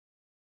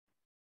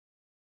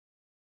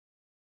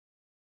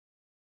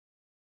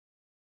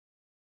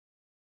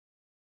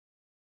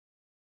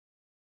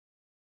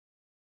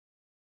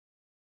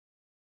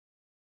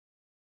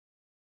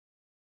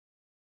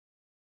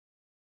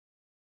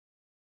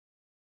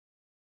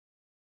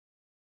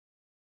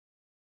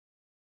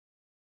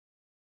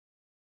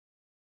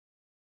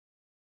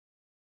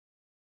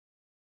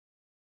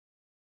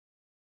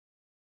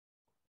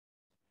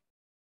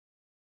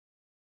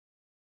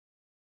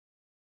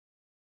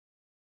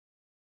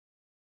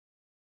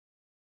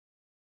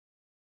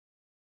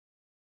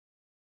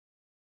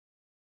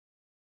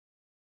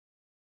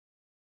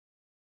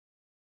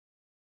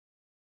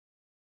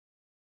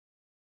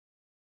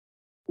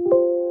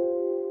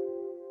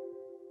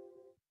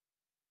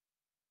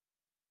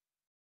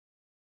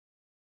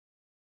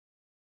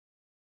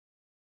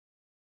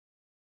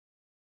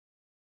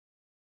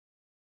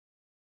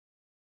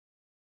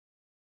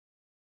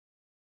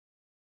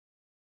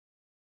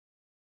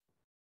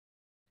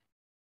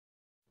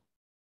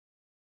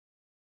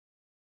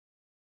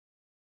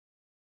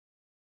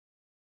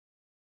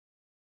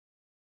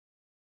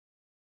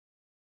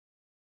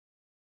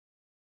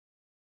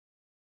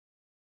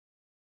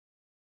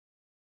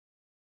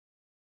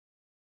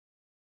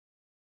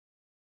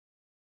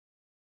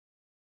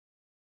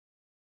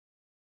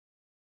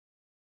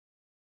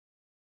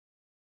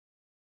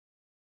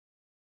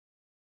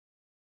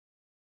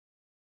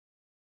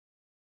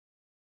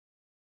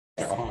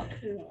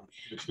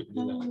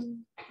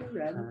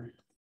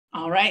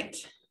All right.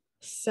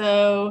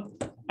 So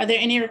are there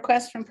any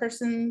requests from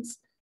persons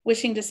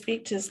wishing to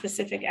speak to a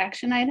specific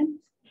action item?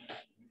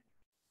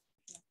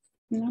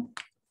 No.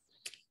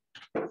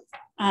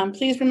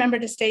 Please remember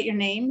to state your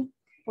name,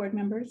 board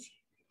members,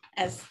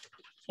 as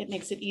it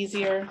makes it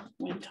easier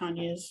when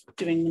Tanya is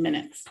doing the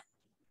minutes.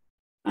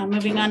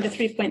 Moving on to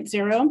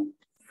 3.0.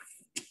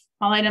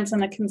 All items on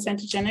the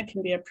consent agenda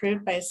can be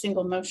approved by a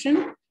single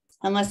motion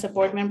unless a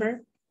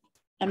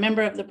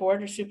member of the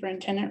board or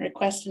superintendent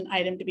requests an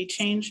item to be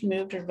changed,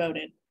 moved, or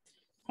voted.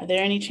 Are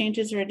there any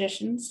changes or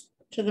additions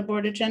to the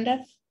board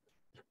agenda?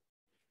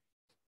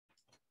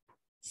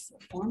 So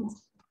formal.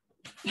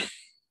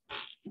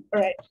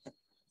 All right.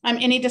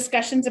 Any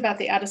discussions about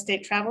the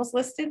out-of-state travels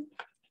listed?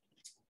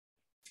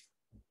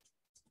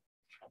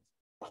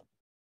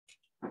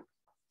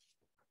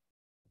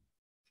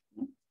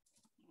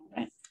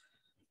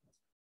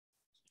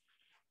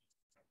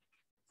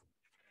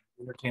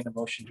 Entertain a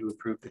motion to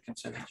approve the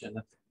consent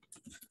agenda.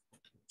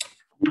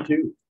 Me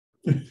too.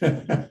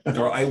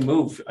 Or I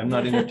move. I'm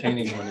not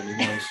entertaining one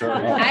anymore. I'm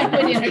sorry. I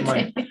would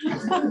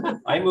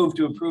entertain. I move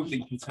to approve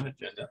the consent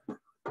agenda.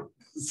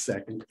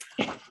 Second.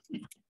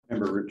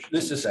 Remember, Rich.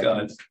 This is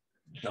Scott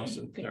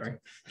Nelson. Sorry.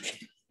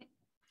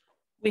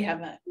 We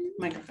have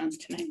microphones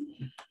tonight.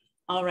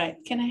 All right.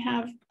 Can I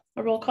have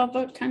a roll call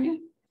vote, Tanya?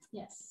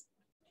 Yes.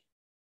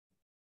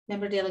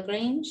 Member De La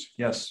Grange?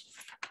 Yes.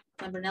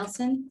 Member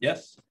Nelson?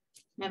 Yes.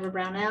 Member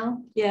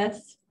Brownell?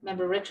 Yes.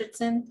 Member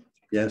Richardson?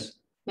 Yes.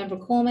 Member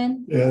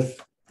Coleman? Yes.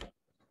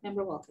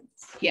 Member Wilkins?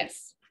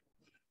 Yes.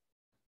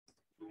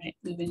 All right,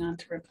 moving on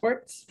to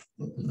reports.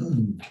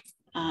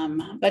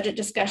 Budget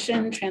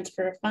discussion,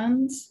 transfer of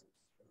funds.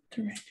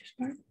 Director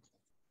Smart.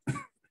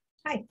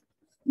 Hi.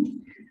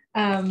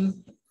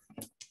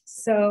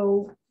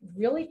 So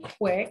really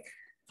quick,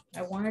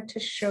 I wanted to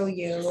show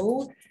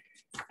you,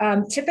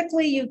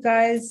 typically you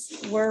guys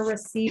were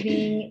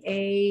receiving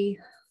a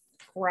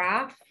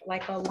graph,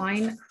 like a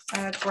line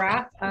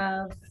graph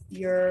of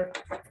your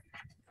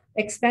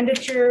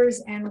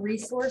expenditures and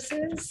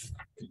resources.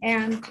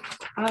 And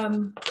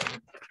oh,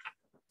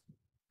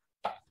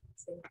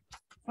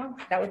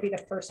 that would be the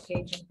first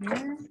page in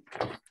here.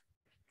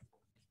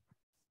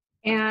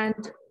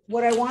 And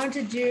what I wanted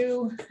to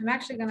do, I'm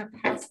actually going to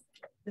pass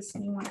this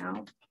new one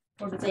out.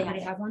 Or does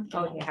anybody have one?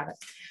 Oh, you have it.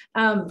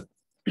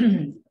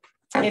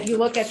 If you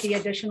look at the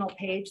additional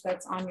page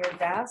that's on your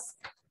desk,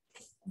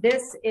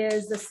 this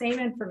is the same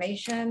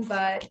information,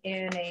 but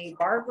in a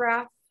bar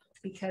graph,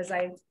 because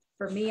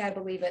for me, I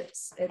believe it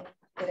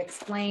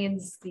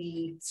explains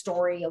the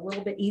story a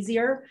little bit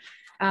easier.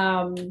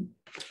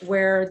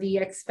 Where the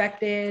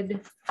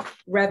expected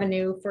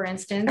revenue, for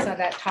instance, of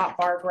that top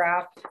bar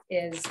graph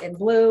is in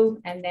blue,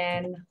 and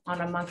then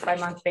on a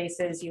month-by-month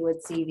basis, you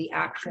would see the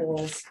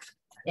actuals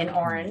in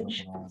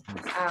orange.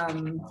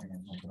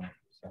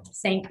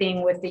 Same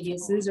thing with the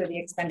uses or the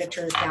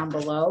expenditures down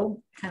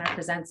below. Kind of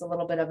presents a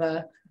little bit of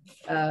a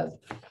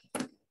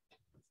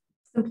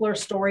simpler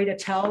story to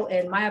tell,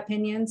 in my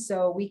opinion.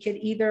 So we could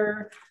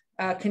either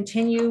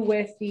continue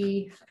with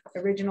the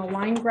original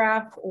line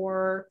graph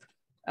or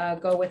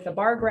go with the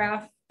bar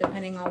graph,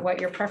 depending on what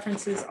your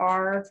preferences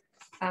are.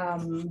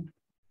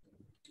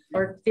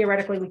 Or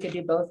theoretically, we could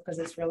do both because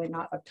it's really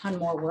not a ton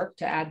more work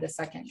to add the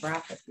second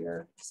graph if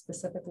you're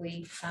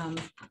specifically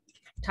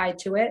tied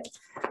to it.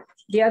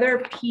 The other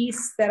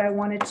piece that I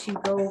wanted to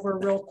go over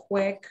real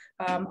quick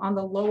on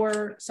the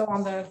lower, so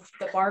on the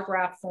bar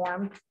graph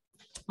form,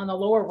 on the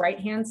lower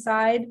right-hand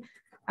side,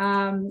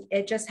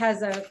 it just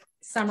has a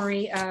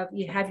summary of,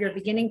 you have your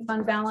beginning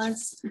fund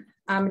balance.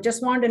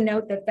 Just wanted to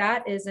note that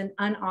that is an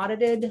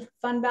unaudited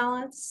fund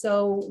balance.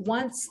 So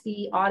once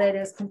the audit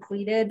is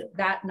completed,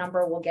 that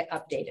number will get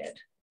updated.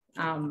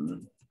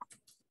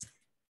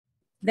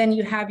 Then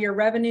you have your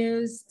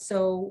revenues.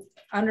 So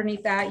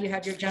underneath that, you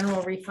have your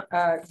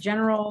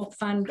general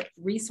fund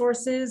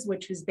resources,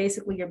 which is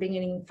basically your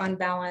beginning fund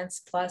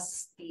balance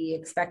plus the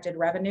expected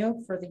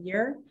revenue for the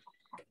year.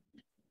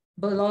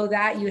 Below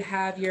that, you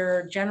have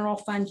your general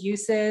fund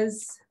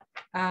uses.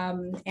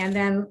 And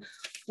then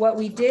what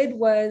we did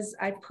was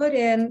I put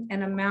in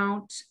an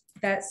amount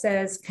that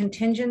says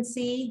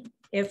contingency.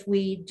 If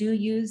we do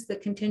use the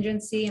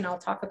contingency, and I'll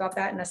talk about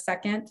that in a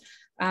second,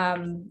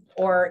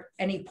 or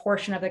any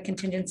portion of the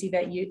contingency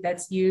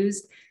that's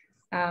used,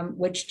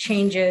 which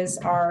changes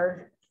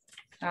our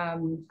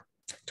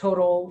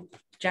total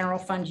general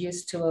fund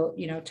use to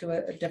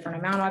a different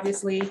amount.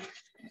 Obviously,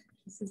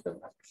 this is the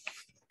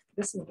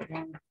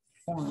wrong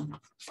form.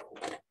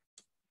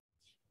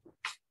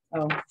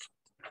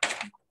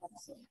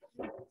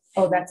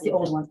 Oh, that's the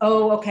old one.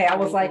 Oh, okay. I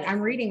was like, I'm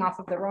reading off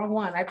of the wrong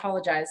one. I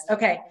apologize.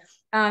 Okay.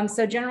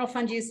 So general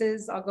fund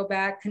uses, I'll go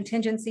back.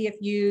 Contingency if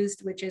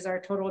used, which is our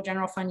total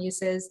general fund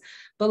uses.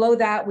 Below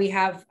that, we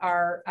have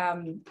our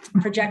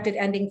projected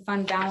ending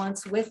fund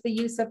balance with the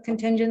use of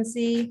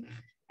contingency.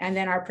 And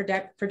then our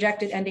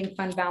projected ending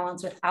fund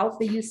balance without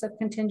the use of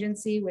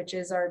contingency, which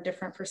is our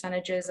different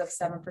percentages of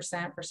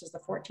 7% versus the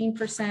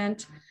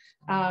 14%.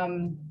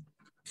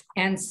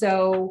 And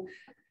so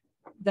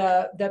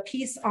The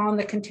piece on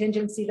the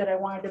contingency that I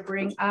wanted to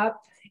bring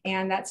up,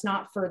 and that's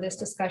not for this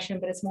discussion,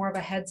 but it's more of a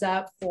heads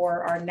up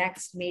for our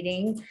next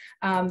meeting.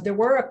 There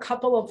were a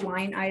couple of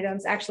line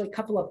items, actually a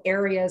couple of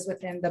areas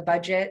within the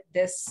budget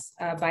this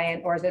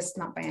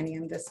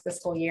this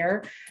fiscal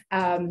year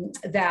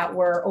that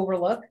were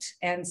overlooked.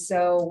 And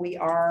so we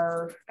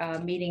are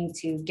meeting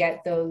to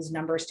get those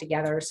numbers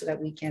together so that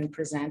we can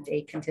present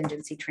a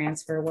contingency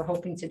transfer. We're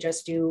hoping to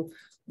just do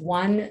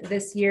one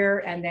this year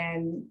and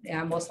then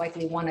most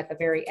likely one at the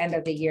very end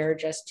of the year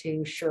just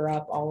to shore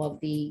up all of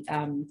the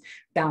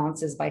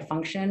balances by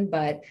function,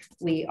 but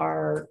we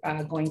are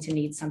going to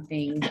need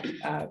something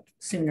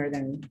sooner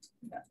than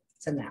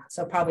that.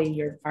 So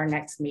probably our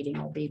next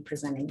meeting will be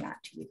presenting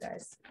that to you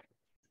guys.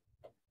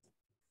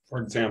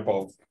 For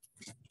example,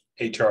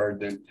 HR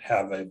didn't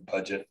have a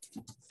budgeted.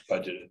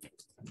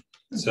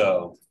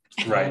 So,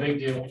 right. No big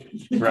deal.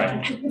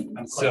 Right.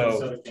 I'm So- collecting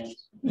soda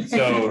cans.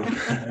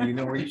 So, You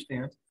know where you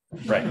stand.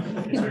 right.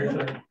 It's very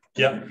clear.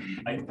 Yep.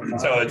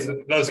 So it's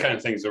those kind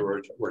of things that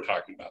we're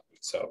talking about.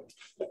 So,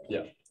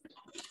 yeah.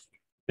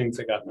 Things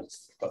that got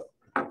missed, but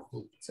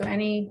So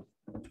any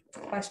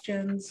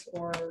questions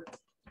or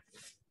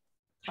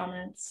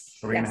comments?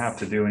 Are we gonna Yes. have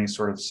to do any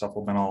sort of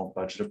supplemental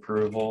budget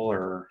approval,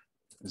 or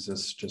is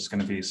this just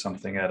gonna be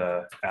something at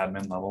a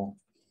admin level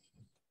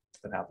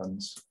that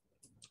happens?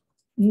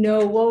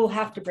 No, we'll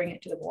have to bring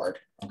it to the board.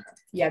 Okay.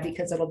 Yeah,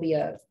 because it'll be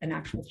an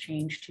actual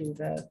change to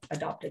the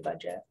adopted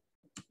budget.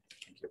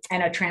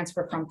 And a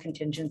transfer from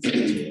contingency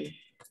to,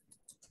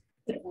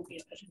 But it won't be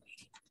a budget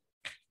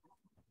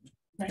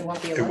meeting. it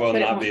won't be it a, will But it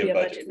not won't be a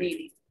budget meeting.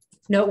 meeting.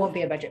 no, it won't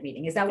be a budget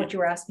meeting. Is that what you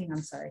were asking?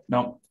 I'm sorry.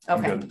 No, I'm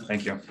Okay. good,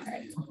 thank you. All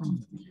right.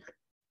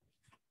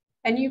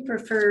 And you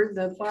prefer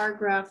the bar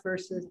graph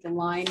versus the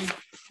line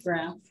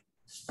graph?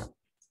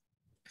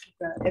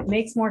 It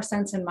makes more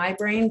sense in my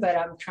brain, but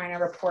I'm trying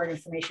to report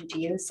information to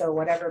you. So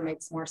whatever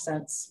makes more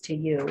sense to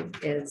you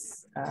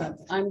is,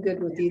 I'm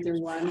good with either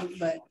one,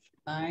 but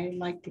I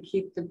like to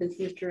keep the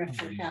business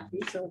director happy.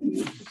 So if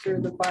you prefer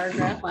the bar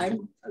graph,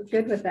 I'm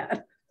good with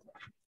that.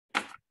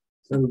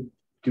 So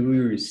do we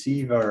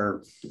receive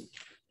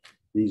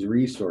these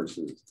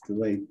resources? Do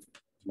they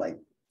like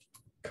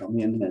come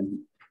in and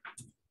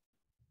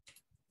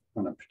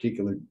on a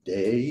particular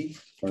day,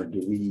 or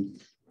do we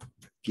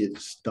get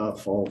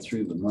stuff all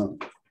through the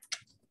month?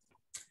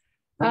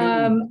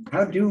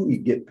 How do we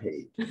get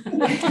paid?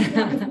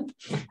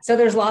 so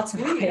there's lots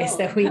of We ways know.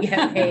 that we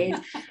get paid.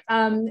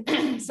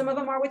 Some of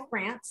them are with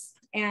grants,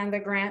 and the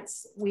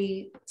grants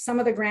some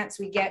of the grants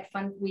we get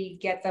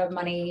the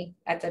money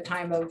at the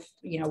time of,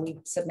 we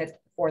submit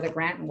for the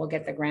grant and we'll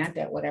get the grant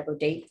at whatever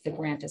date the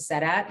grant is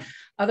set at.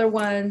 Other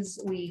ones,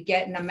 we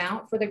get an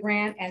amount for the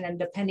grant, and then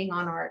depending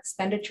on our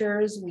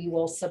expenditures, we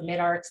will submit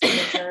our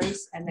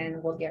expenditures and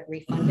then we'll get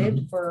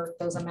refunded for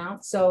those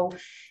amounts. So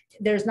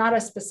there's not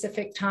a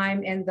specific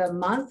time in the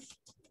month,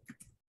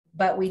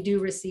 but we do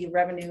receive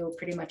revenue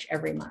pretty much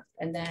every month.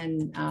 And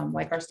then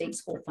like our state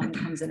school fund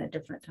comes in at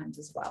different times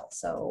as well.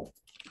 So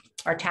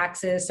our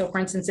taxes, so for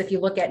instance, if you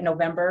look at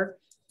November,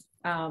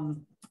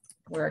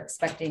 we're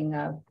expecting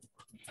a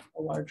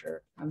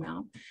larger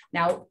amount.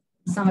 Now,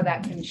 some of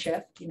that can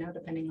shift,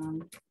 depending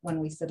on when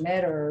we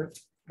submit or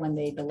when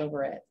they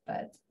deliver it,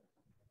 but.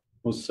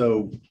 Well,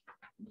 so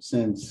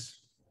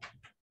since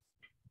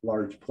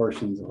large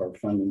portions of our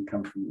funding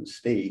come from the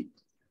state,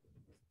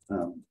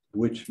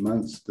 which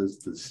months does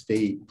the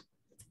state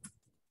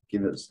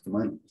give us the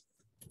money?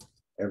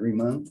 Every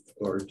month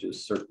or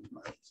just certain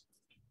months?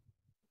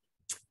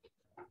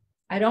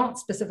 I don't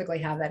specifically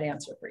have that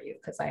answer for you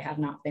because I have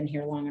not been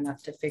here long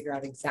enough to figure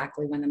out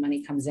exactly when the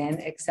money comes in,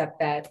 except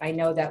that I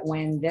know that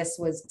when this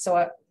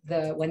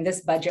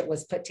budget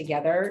was put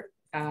together,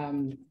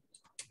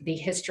 the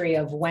history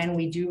of when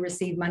we do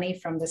receive money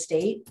from the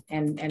state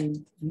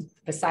and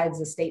besides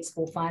the state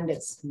school fund,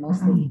 it's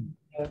mostly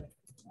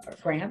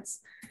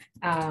grants.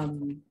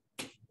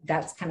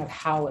 That's kind of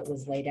how it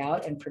was laid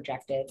out and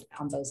projected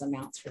on those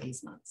amounts for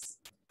these months.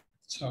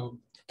 so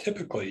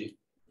typically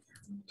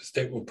the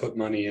state will put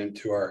money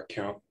into our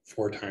account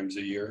 4 times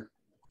a year,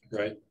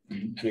 right?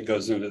 And it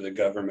goes into the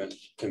government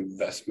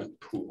investment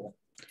pool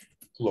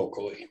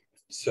locally.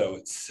 So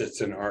it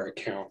sits in our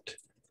account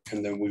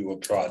and then we will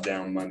draw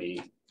down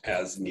money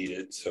as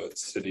needed. So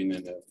it's sitting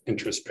in an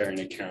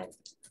interest-bearing account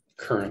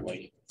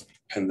currently.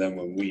 And then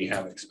when we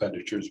have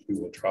expenditures, we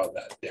will draw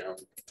that down,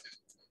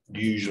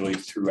 usually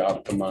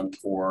throughout the month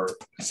or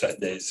set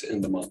days in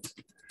the month.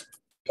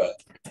 But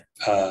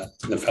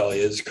Nefeli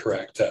is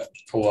correct that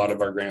a lot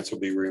of our grants will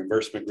be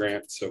reimbursement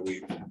grants. So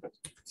we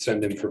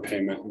send in for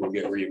payment, we'll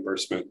get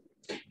reimbursement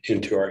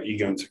into our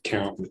eGuns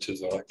account, which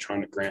is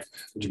electronic grant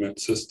management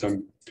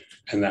system.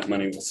 And that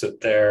money will sit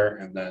there.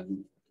 And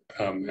then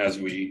as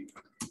we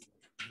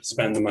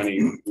spend the money,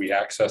 we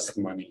access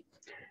the money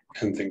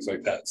and things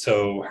like that.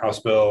 So House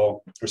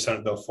Bill or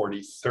Senate Bill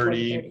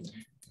 4030,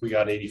 we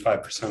got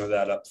 85% of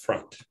that up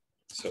front.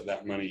 So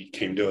that money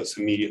came to us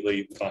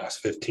immediately. The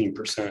last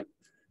 15%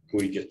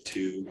 we get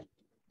to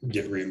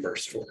get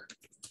reimbursed for.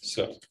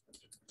 So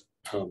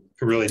it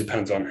really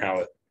depends on how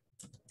it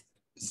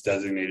It's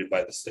designated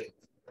by the state.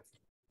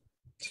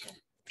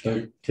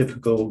 So,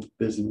 Typical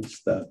business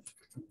stuff.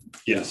 It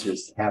yes,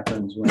 just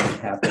happens when it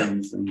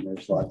happens, and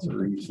there's lots of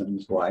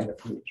reasons why it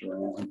moves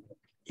around.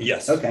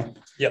 yes. Okay.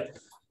 Yep.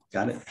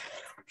 Got it.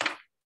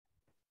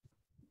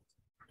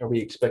 Are we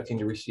expecting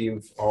to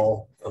receive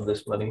all of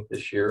this money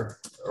this year?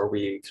 Are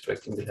we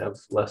expecting to have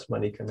less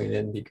money coming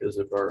in because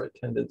of our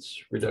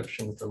attendance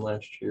reduction from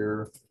last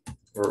year?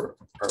 Or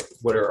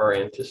what are our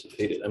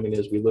anticipated? I mean,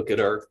 as we look at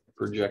our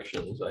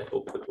projections, I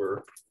hope that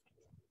we're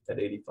at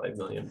 85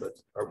 million, but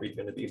are we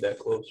going to be that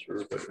close, or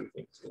what do we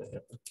think is going to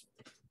happen?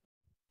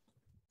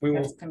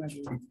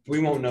 We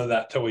won't know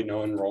that till we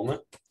know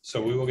enrollment.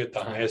 So we will get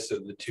the highest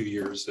of the 2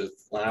 years. If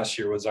last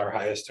year was our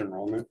highest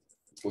enrollment,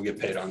 we'll get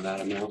paid on that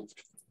amount.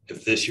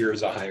 If this year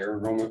is a higher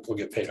enrollment, we'll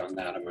get paid on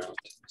that amount.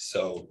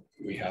 So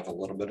we have a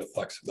little bit of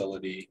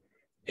flexibility.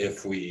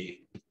 If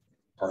we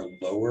are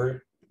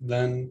lower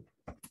than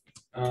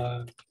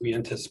we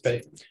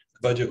anticipate,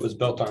 the budget was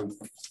built on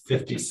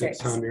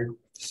 5,600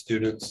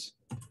 students.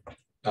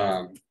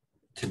 To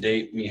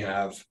date, we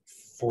have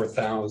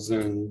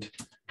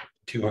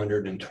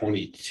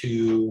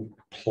 4,222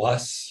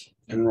 plus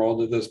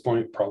enrolled at this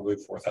point, probably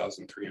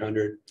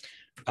 4,300.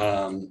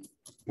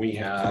 We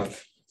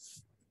have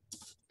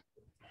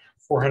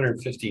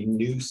 450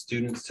 new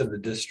students to the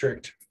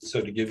district.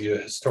 So to give you a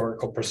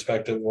historical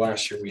perspective,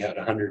 last year we had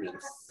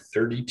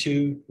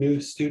 132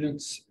 new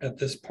students at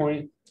this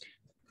point.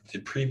 The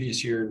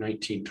previous year,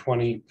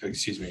 1920,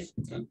 excuse me,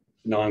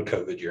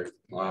 non-COVID year,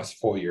 last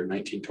full year,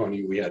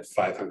 1920, we had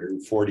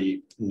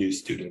 540 new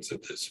students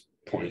at this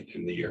point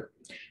in the year.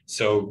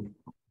 So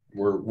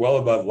we're well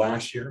above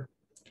last year,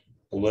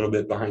 a little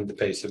bit behind the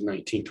pace of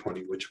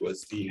 1920, which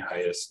was the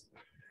highest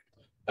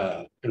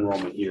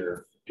enrollment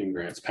year in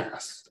grants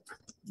past,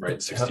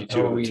 right?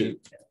 6202.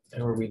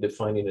 How are we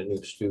defining a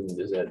new student?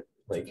 Is that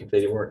like if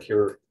they weren't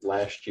here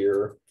last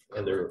year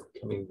and they're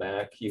coming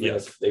back, even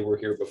Yes. if they were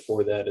here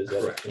before that, is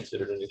that Correct.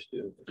 considered a new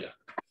student? Yeah.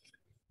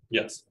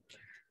 Yes.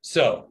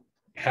 So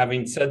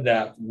having said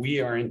that, we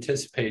are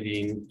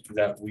anticipating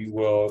that we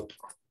will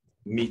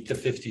meet the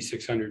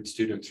 5,600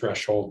 student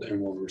threshold and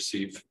will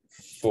receive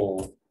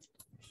full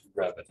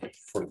revenue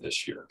for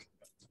this year.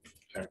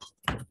 Okay.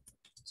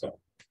 So,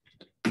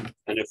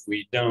 and if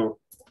we don't,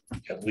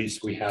 at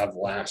least we have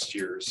last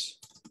year's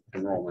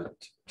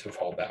enrollment to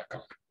fall back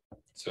on.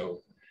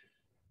 So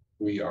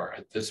we are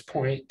at this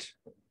point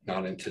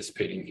not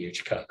anticipating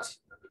huge cuts.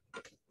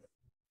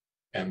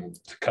 And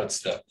the cuts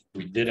that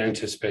we did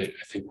anticipate,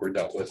 I think were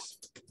dealt with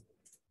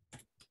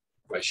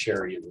by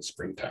Sherry in the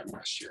springtime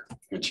last year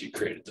when she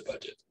created the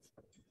budget.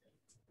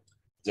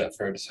 Is that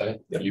fair to say?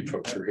 Yep. You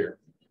folks were here.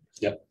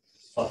 Yep.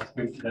 Well,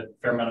 we've had a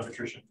fair amount of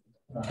attrition.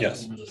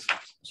 Yes. In the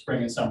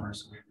spring and summer,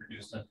 so we've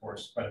reduced in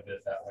force quite a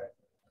bit that way.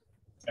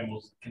 And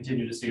we'll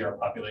continue to see our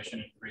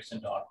population increase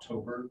into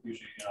October.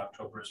 Usually in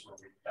October is where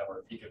we have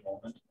our peak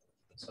enrollment.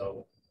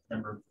 So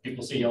remember,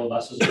 people see yellow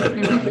buses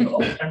driving around and go,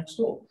 oh, time for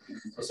school.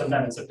 So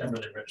sometime in September,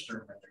 they register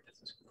and they get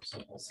to school.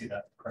 So we'll see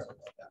that correctly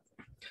like that.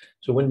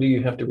 So when do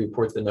you have to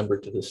report the number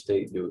to the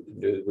state? Do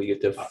we get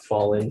to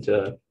fall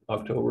into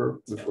October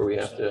before we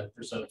have to?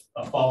 There's a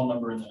fall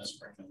number and then a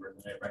spring number, and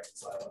then they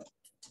reconcile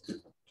it.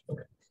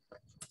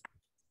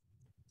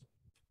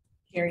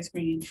 Gary's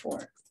bringing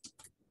 4.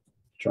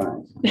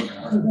 Trying.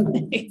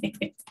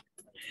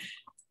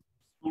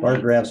 All Bar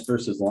right. graphs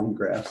versus line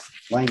graphs.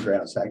 Line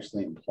graphs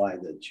actually imply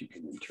that you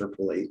can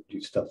interpolate,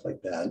 do stuff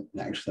like that. And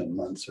actually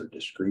months are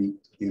discrete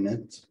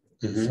units.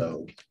 Mhm.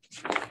 So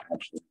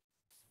actually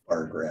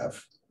bar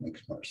graph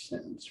makes more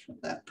sense from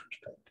that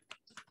perspective.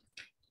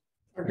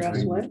 Or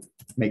guess what?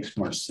 Makes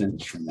more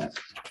sense from that,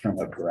 from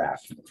a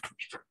graph.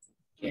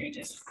 Gary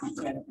just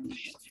read it from my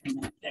head for a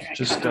minute there. I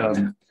Just got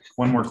it.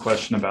 one more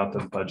question about the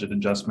budget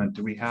adjustment.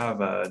 Do we have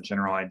a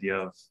general idea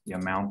of the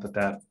amount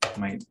that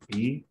might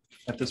be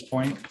at this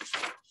point?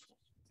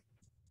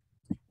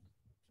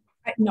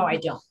 No, I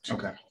don't.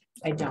 Okay,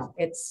 I don't.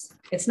 It's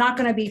not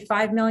going to be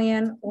 5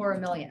 million or 1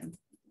 million.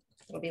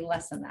 It'll be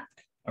less than that.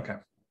 okay,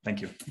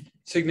 thank you.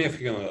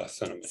 Significantly less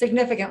than a million.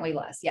 Significantly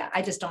less. Yeah,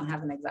 I just don't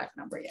have an exact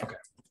number yet. Okay.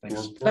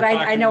 Thanks. But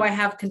I know I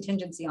have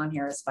contingency on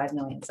here as 5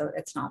 million, so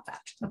it's not that.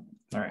 All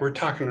right. We're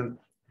talking,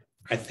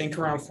 I think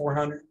around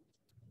 400,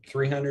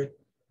 300,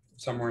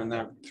 somewhere in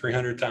that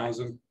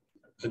 300,000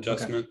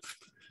 adjustment.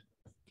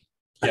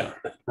 Yeah,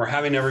 we're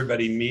having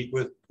everybody meet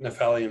with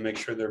Nepheli and make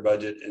sure their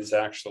budget is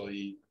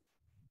actually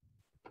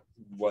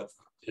what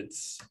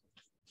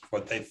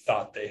they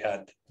thought they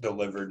had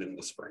delivered in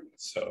the spring.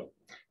 So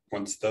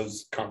once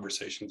those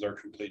conversations are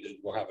completed,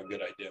 we'll have a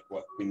good idea of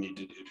what we need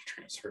to do to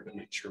transfer to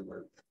make sure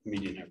we're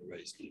meeting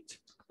everybody's needs.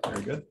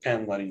 Very good.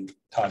 And letting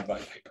Todd buy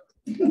paper.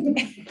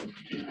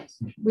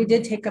 We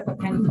did take up a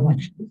pen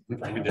collection. We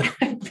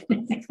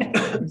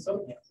did.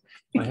 So,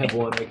 yeah. I have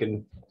one I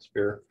can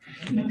spare.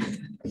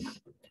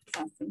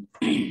 Awesome.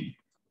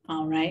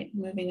 All right,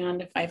 moving on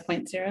to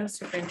 5.0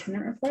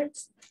 superintendent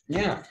reports.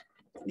 Yeah,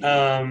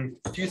 a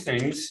few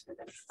things.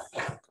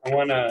 I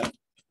want to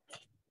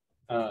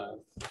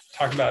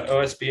talk about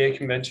OSBA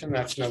convention.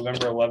 That's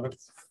November 11th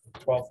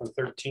 12th and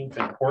 13th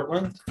in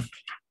Portland.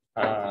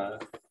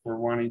 We're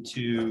wanting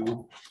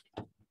to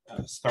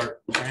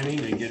start planning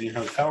and getting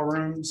hotel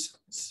rooms.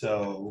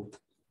 So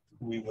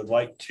we would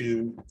like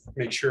to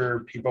make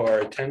sure people are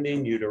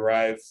attending. You'd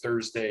arrive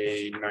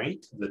Thursday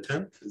night, the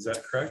 10th. Is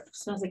that correct? As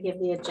soon as I give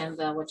the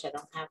agenda, which I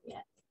don't have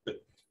yet. So,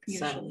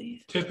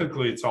 Usually.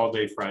 Typically, it's all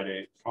day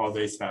Friday, all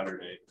day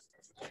Saturday.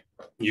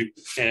 You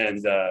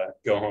and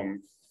go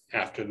home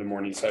after the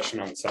morning session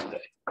on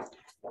Sunday.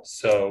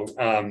 So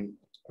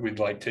we'd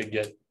like to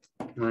get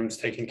rooms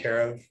taken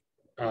care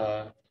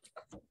of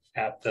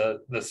at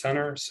the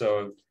center.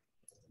 So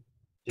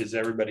is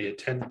everybody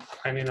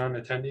planning on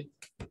attending?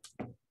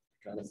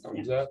 Got a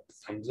thumbs up,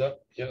 thumbs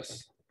up,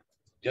 yes,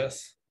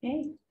 yes,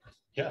 Yay.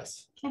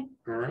 yes. Okay.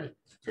 All right,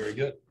 very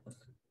good.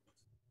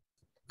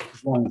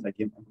 As long as I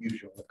get my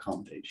usual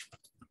accommodation.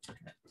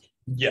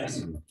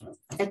 Yes,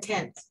 a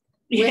tent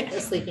Yeah. with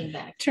a sleeping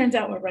bag, Turns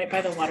out we're right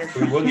by the water.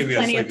 we will give you a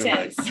Plenty of sleeping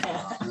bag.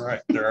 tents. All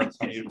right, there are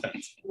plenty of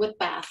tents. with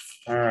bath.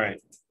 All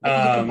right. I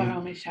think you can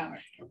borrow my shower.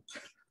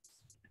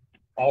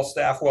 All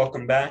staff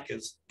welcome back.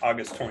 It's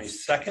August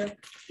 22nd.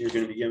 You're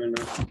going to be given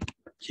a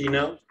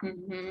keynote.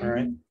 Mhm. All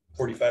right,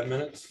 45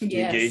 minutes,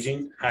 Yes.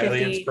 engaging, highly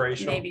 50,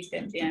 inspirational. Maybe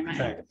 50, I might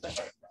have to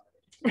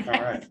put.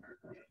 All right.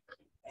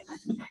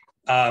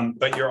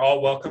 But you're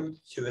all welcome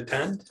to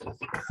attend.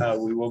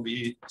 We will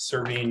be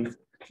serving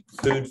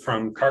food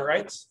from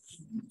Cartwrights,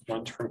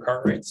 lunch from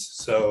Cartwrights.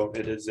 So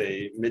it is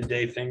a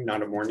midday thing,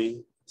 not a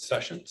morning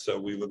session. So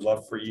we would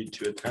love for you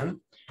to attend.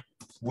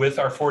 With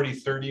our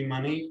 40/30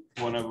 money,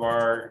 one of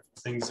our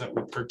things that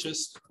we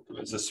purchased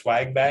was a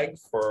swag bag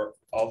for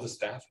all the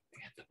staff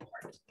and the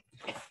board.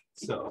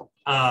 So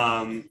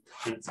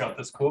it's got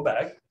this cool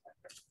bag.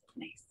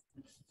 Nice.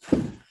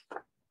 And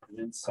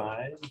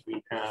inside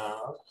we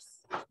have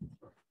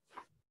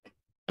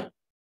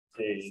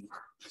a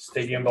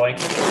stadium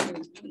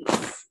blanket.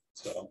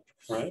 So,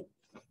 right?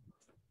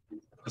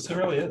 This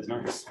really is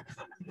nice.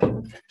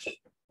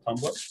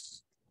 Tumbler,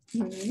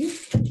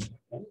 Mhm.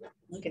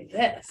 Look at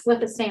this.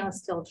 With a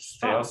stainless steel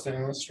straw.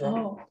 stainless straw.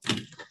 Oh,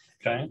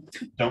 Okay,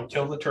 don't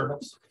kill the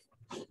turtles.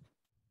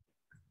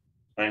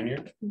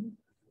 Lanyard.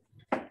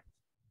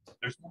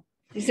 There's one.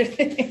 these are.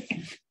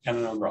 And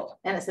an umbrella.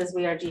 And it says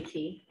we are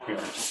GP. Here.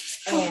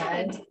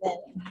 And then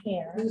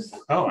here.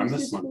 Oh, I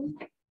missed one.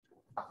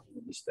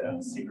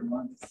 Cedar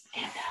ones.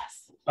 And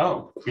us.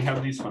 Oh, we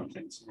have these fun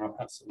things. I'll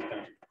pass them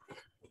down.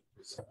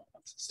 So,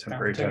 what's the staff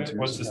Temporary ticket? tattoos.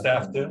 What's the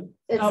staff do?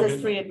 It's Oh, a,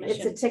 free it's a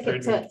admission.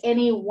 ticket to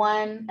any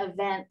one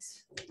event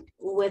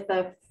with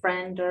a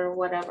friend or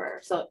whatever.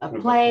 So a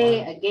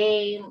play, a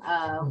game,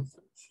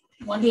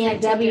 One free ticket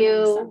and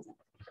B&W, something.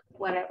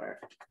 whatever.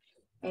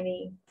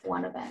 Any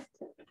one event.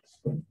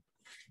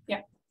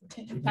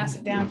 Pass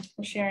it down.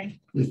 We're sharing.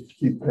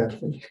 Keep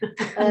passing.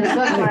 And a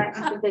bookmark,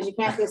 because you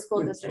can't be a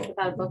school district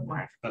without a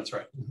bookmark. That's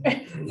right.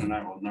 And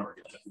I will never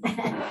get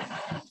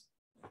that.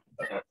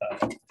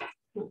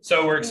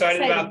 So we're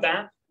excited about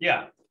that.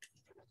 Yeah.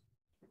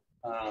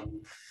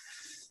 Fun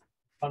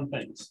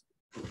things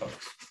for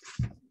folks.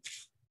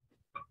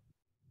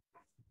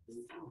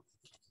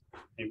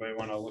 Anybody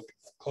want to look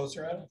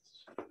closer at it?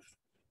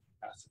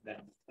 Pass it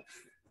down.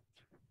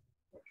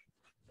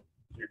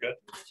 You're good?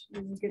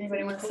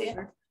 Anybody want to see it?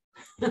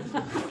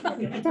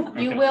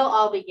 You will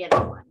all be getting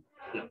one.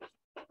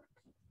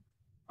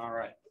 All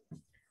right.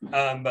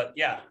 But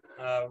yeah,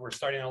 we're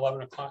starting at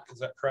 11 o'clock. Is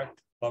that correct?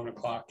 11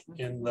 o'clock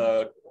in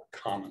the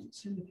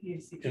Commons, in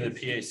the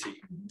PAC.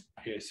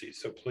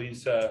 So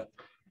please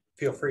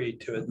feel free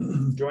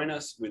to join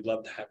us. We'd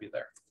love to have you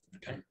there.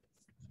 Okay.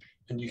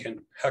 And you can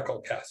heckle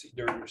Cassie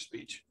during your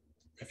speech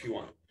if you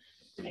want.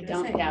 I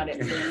don't doubt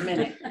it for a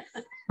minute.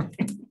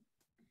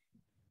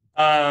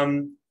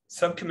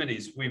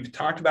 Subcommittees. We've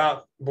talked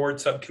about board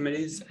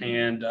subcommittees,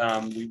 and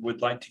we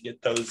would like to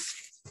get those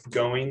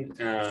going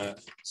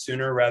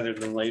sooner rather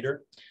than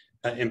later.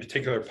 In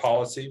particular,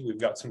 policy. We've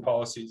got some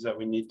policies that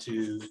we need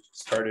to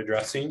start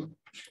addressing.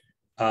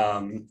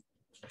 I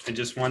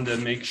just wanted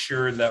to make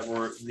sure that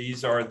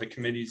these are the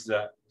committees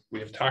that we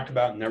have talked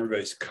about, and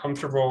everybody's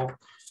comfortable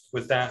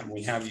with that. And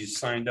we have you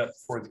signed up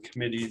for the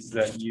committees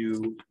that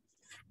you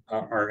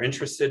are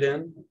interested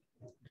in.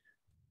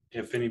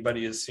 If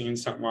anybody has seen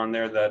something on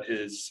there that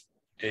is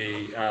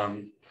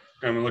I'm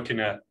looking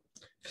at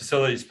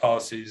facilities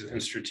policies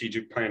and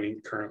strategic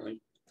planning currently.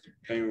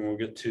 Okay, and we'll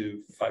get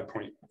to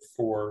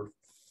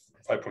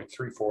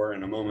 5.34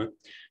 in a moment.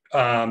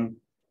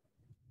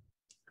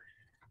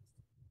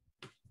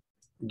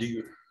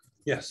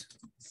 Yes.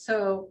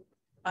 So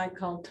I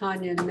called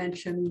Tanya and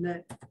mentioned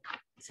that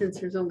since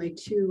there's only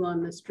 2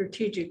 on the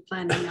strategic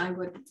planning, I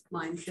wouldn't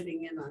mind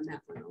sitting in on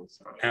that one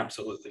also.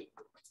 Absolutely.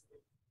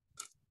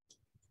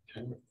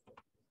 Okay.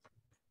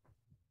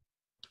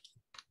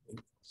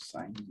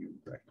 Sign you.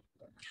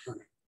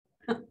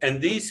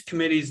 And these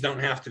committees don't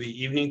have to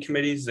be evening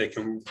committees. They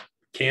can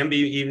be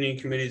evening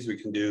committees. We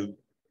can do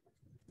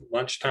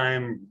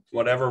lunchtime,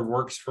 whatever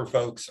works for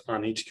folks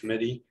on each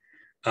committee.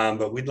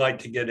 But we'd like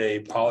to get a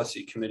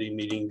policy committee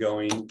meeting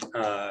going,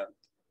 like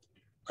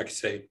I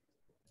say,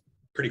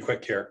 pretty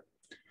quick here.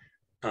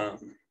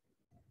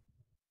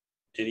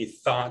 any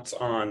thoughts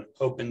on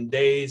open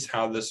days,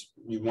 how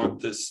we want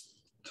this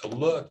to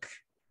look?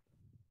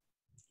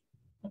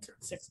 What's it,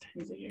 6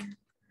 times a year?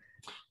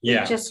 We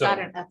Yeah. just so- got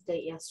an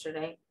update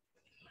yesterday.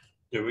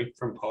 Did we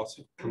from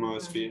policy, from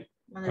OSB?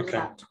 When there's Okay.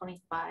 about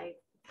 25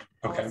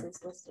 Okay.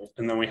 policies listed.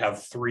 And then we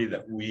have 3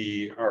 that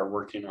we are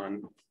working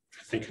on.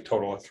 I think a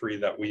total of 3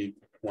 that we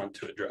want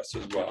to address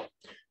as well.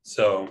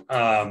 So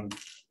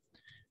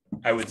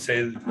I would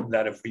say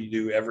that if we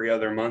do every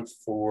other month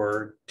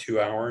for 2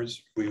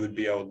 hours, we would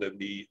be able to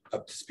be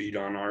up to speed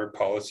on our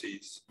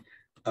policies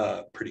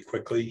pretty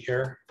quickly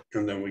here.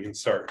 And then we can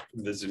start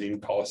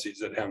visiting policies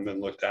that haven't been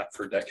looked at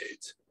for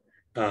decades.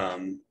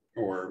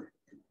 Or,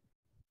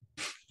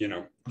 you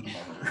know,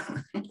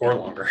 or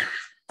longer.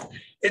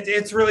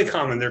 It's really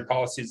common. There are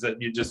policies that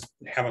you just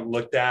haven't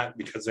looked at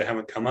because they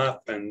haven't come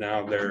up, and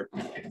now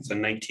it's a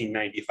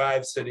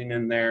 1995 sitting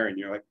in there, and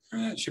you're like,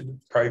 it should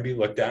probably be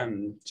looked at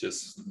and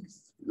just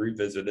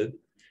revisited,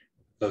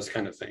 those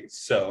kind of things.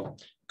 So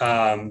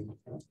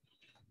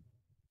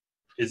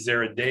is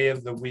there a day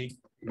of the week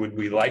would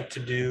we like to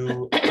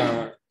do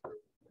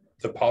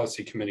the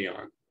policy committee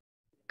on?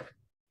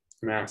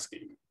 I'm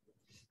asking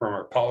from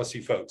our policy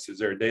folks, is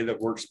there a day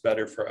that works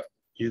better for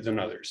you than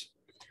others?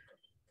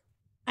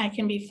 I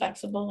can be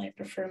flexible. I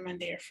prefer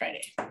Monday or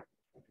Friday.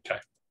 Okay.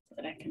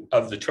 But I can.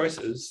 Of the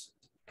choices,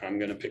 I'm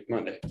gonna pick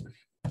Monday.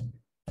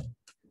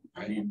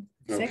 I'm in.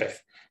 Okay.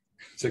 6?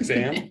 6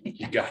 a.m.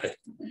 You got it.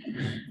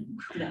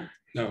 No.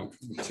 No,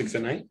 6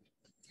 at night?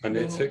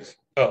 Monday at 6?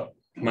 Oh,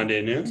 Monday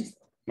at noon?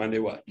 Monday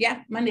what?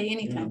 Yeah, Monday, We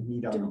anytime.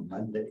 meet on a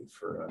Monday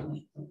for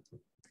a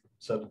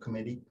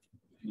subcommittee.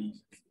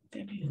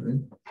 Debbie.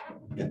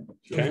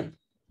 Okay,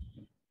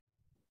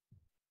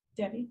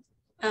 Debbie?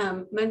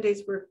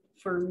 Mondays work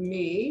for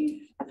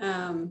me,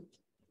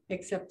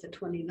 except the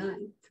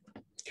 29th.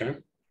 okay.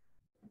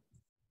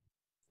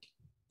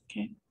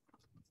 Okay.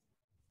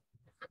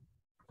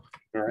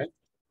 All right.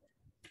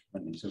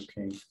 Monday's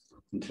okay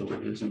until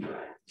it isn't.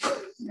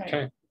 Right.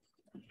 Okay.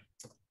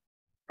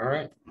 All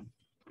right.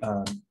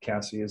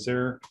 Cassie, is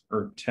there,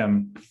 or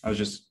Tim, I was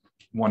just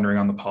wondering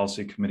on the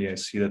policy committee, I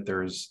see that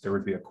there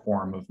would be a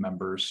quorum of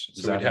members.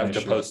 Is So we'd that an have to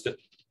issue? post it.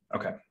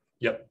 Okay.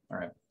 Yep. All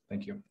right,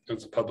 thank you.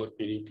 It's a public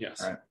meeting,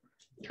 yes. All right.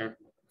 Okay.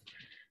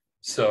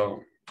 So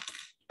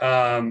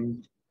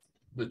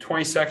the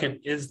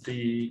 22nd is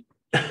the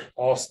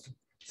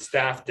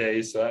staff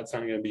day, so that's not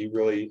going to be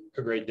really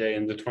a great day.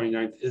 And the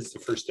 29th is the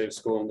first day of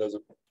school and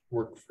doesn't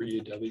work for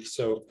you, Debbie.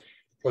 So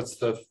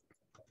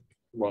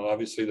well,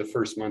 obviously the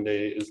first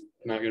Monday is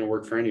not going to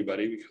work for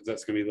anybody because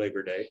that's going to be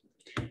Labor Day.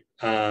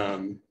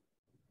 So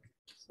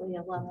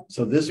the 11th.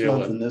 So this The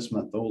month 11th. and this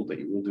month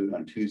only, we'll do it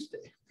on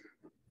Tuesday.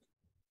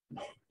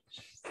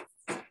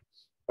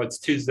 What's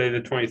Tuesday,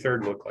 the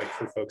 23rd look like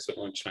for folks at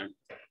lunchtime?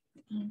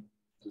 Mm.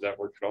 Does that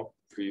work at all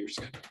for your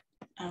schedule?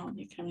 I'll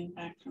be coming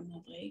back from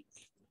the lake,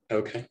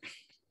 Okay.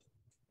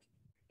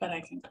 but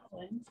I can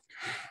call in.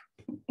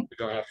 We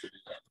don't have to do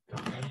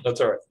that. That's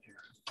all right.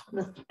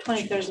 The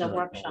 23rd is a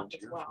workshop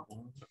as well.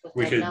 with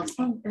We Ed could-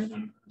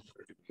 Nelson.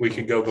 We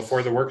could go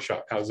before the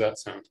workshop. How's that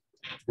sound?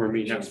 We're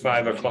meeting at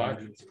 5 o'clock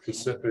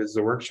is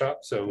the workshop,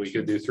 so we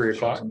could do 3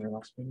 o'clock. Wasn't there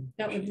last meeting?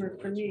 That would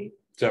work for me.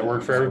 Does that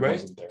work for everybody?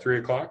 Wasn't there. 3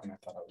 o'clock? And I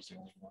thought I was the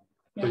only one.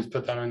 Please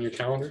put that on your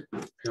calendar.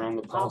 If you're on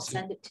the I'll policy.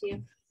 send it to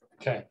you.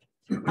 Okay.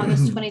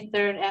 August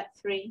 23rd at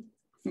 3.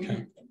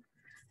 Okay.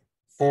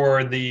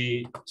 For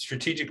the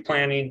strategic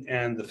planning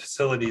and the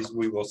facilities,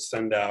 we will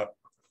send out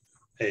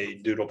a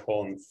doodle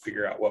poll and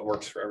figure out what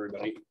works for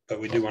everybody. But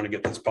we do want to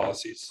get these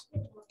policies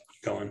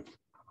going.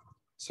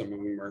 Some of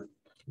them are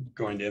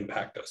going to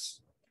impact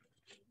us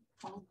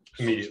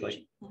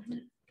immediately.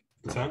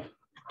 What's that?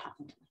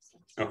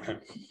 Okay.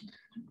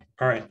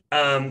 All right.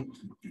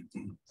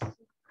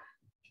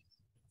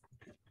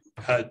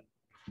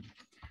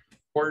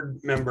 Board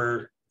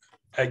member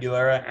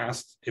Aguilera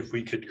asked if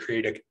we could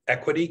create an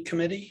equity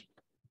committee.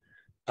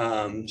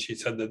 She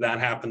said that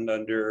happened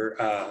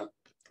under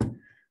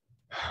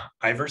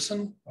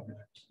Iverson.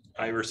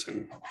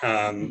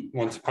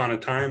 Once upon a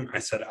time, I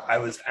said I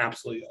was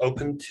absolutely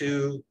open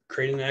to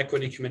creating an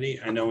equity committee.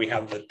 I know we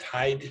have the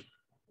Tide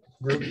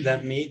group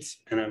that meets,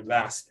 and I've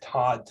asked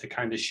Todd to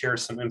kind of share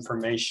some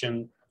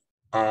information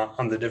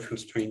on the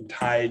difference between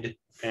Tide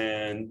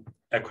and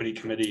equity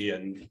committee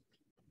and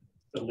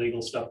The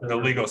legal stuff. the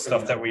legal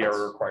stuff that we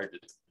are required to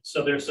do.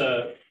 So there's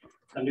a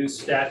new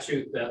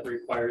statute that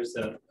requires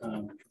that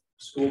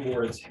school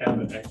boards have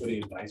an equity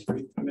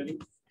advisory committee.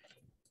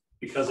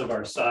 Because of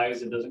our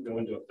size, it doesn't go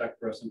into effect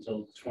for us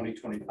until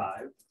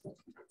 2025.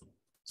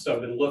 So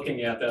I've been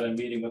looking at that and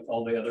meeting with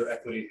all the other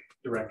equity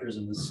directors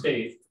in the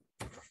state,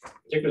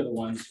 particularly the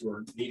ones who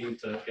are needing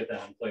to get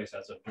that in place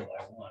as of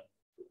July 1.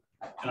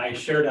 And I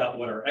shared out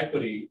what our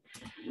equity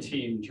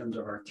team in terms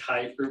of our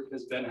Tide group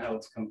has been, how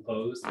it's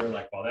composed. They're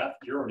like, well,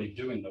 you're already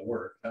doing the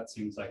work. That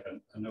seems like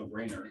a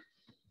no-brainer.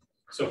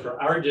 So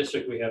for our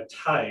district, we have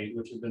Tide,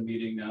 which has been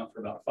meeting now for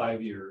about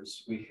 5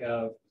 years.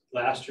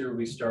 Last year,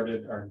 we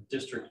started our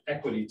district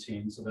equity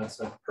team. So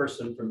that's a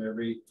person from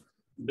every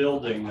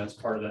building that's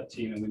part of that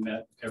team. And we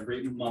met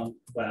every month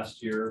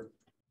last year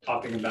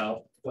talking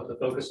about what the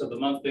focus of the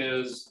month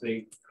is.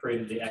 They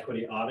created the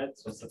equity audit.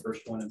 So it's the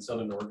first one in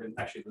Southern Oregon,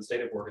 actually the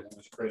state of Oregon that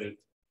was created,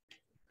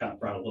 kind of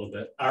brought a little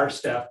bit. Our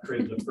staff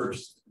created the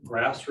first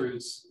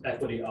grassroots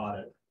equity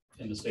audit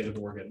in the state of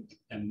Oregon.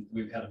 And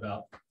we've had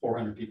about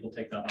 400 people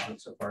take that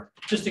audit so far,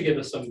 just to give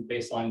us some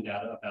baseline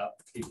data about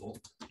people.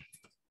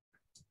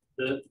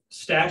 The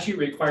statute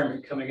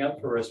requirement coming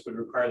up for us would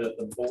require that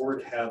the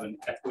board have an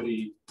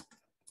equity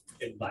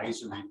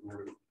advisory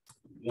group.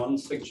 One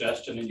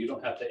suggestion, and you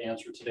don't have to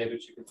answer today,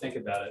 but you can think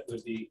about it,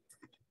 would be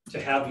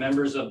to have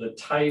members of the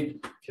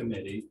TIDE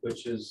committee,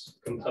 which is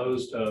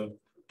composed of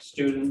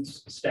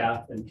students,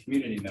 staff, and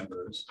community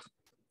members,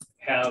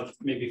 have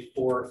maybe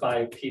 4 or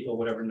 5 people,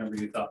 whatever number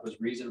you thought was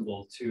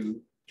reasonable, to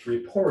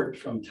report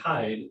from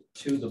TIDE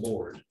to the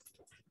board.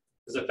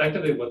 Because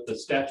effectively what the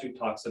statute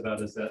talks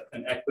about is that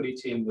an equity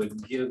team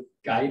would give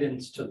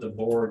guidance to the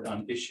board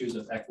on issues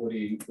of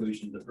equity,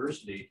 inclusion,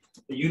 diversity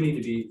that you need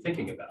to be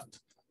thinking about.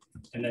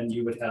 And then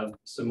you would have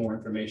some more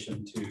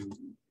information to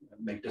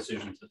make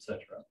decisions, etc.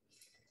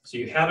 So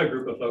you have a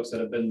group of folks that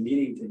have been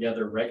meeting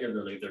together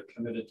regularly. They're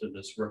committed to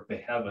this work.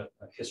 They have a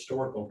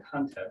historical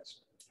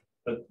context,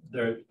 but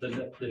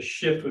the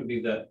shift would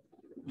be that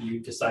you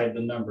decide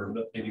the number,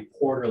 but maybe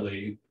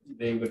quarterly,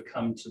 they would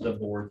come to the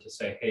board to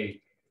say, hey,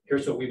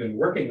 here's what we've been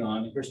working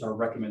on. Here's our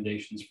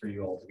recommendations for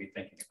you all to be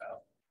thinking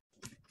about.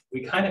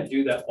 We kind of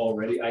do that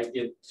already. I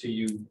give to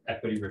you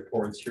equity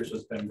reports. Here's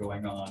what's been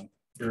going on.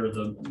 Here are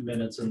the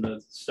minutes and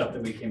the stuff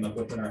that we came up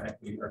with in our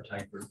equity, our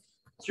TIDE group.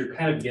 So you're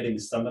kind of getting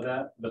some of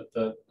that, but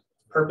the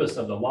purpose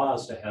of the law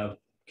is to have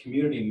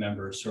community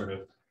members sort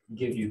of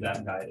give you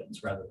that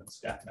guidance rather than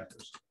staff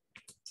members.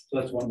 So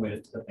that's one way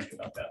to think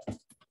about that.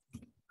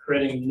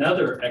 Creating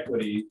another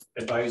equity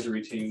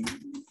advisory team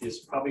is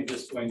probably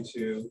just going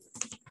to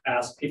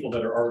ask people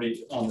that are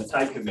already on the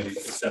TIDE committee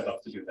to step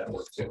up to do that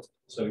work too.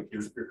 So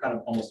you're kind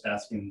of almost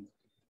asking,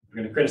 you're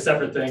going to create a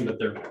separate thing, but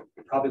they're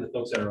probably the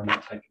folks that are on the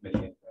TIDE committee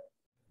anyway.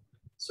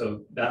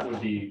 So that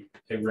would be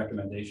a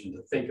recommendation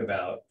to think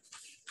about.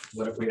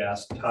 What if we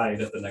ask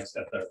TIDE at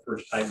our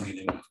first TIDE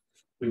meeting?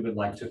 We would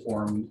like to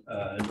form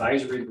an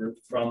advisory group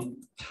from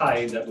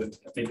TIDE that would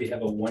maybe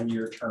have a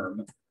 1-year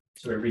term.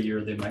 So every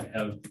year they might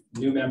have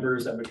new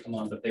members that would come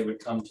on, but they would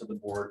come to the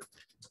board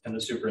and the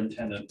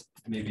superintendent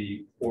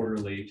maybe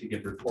quarterly to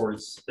give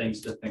reports,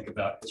 things to think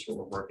about. That's what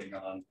we're working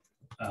on.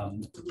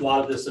 A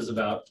lot of this is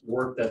about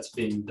work that's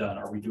being done.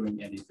 Are we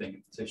doing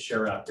anything to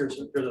share out? Here's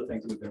the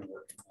things we've been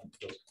working on.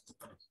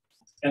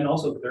 And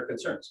also their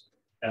concerns.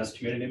 As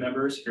community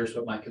members, here's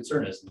what my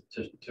concern is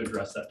to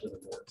address that to the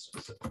board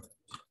specifically.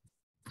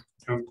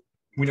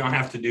 We don't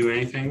have to do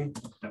anything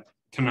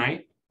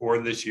tonight or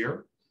this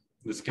year.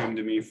 This came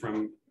to me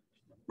from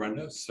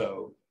Brenda.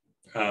 So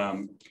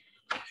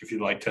if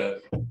you'd like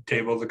to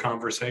table the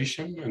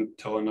conversation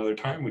until another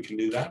time, we can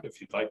do that. If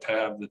you'd like to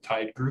have the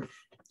TIDE group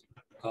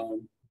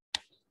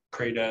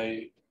create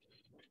a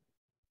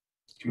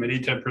committee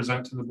to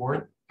present to the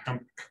board a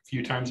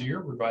few times a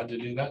year, we're glad to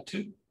do that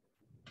too.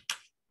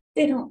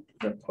 They don't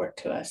report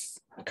to us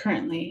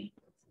currently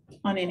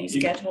on any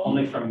schedule.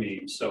 Only from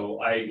me.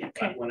 So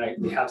when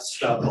we have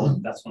stuff,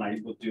 that's when I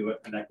will do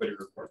an equity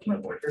report to the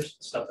board. Here's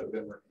stuff that we've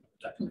been working on,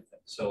 that kind of thing.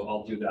 So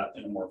I'll do that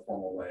in a more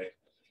formal way.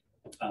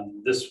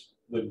 This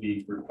would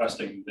be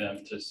requesting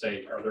them to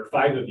say, are there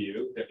 5 of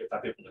you, if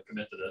 5 people to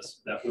commit to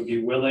this, that would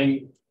be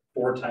willing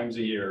 4 times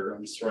a year,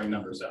 I'm just throwing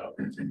numbers out,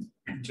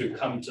 to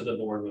come to the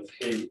board with,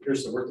 hey,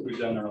 here's the work that we've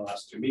done in our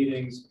last 2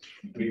 meetings.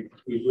 We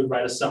would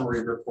write a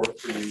summary report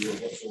for you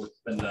of what's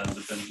been done,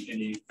 but then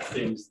any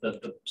things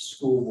that the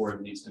school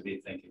board needs to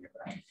be thinking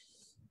about.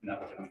 And that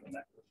would come from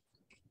that group.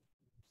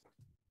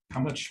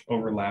 How much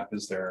overlap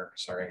is there,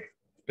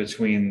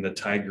 between the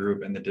TIDE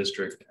group and the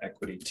district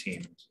equity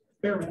team?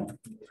 Fair amount.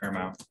 Fair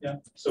amount. Yeah.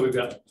 So we've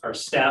got our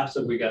staff.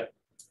 So we got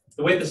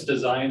the way this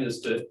design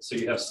is so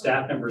you have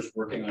staff members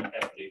working on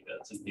equity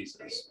bits and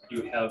pieces.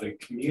 You have a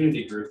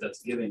community group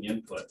that's giving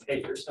input.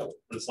 Hey, here's what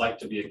it's like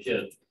to be a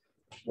kid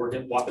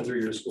walking through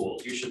your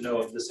schools. You should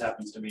know if this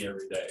happens to me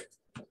every day.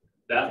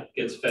 That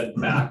gets fed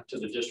back to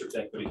the district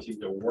equity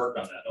team to work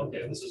on that.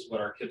 Okay, this is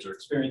what our kids are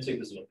experiencing.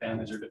 This is what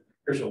families are doing.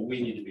 Here's what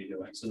we need to be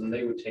doing. So then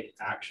they would take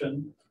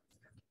action.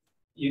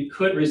 You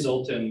could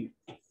result in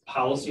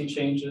policy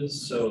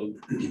changes. So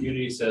the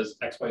community says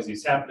XYZ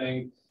is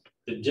happening.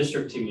 The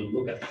district team would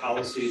look at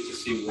policy to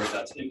see where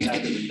that's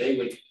impacted, and they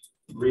would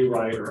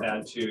rewrite or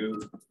add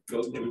to. They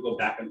would go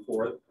back and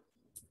forth,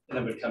 and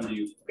then would come to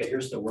you. Okay,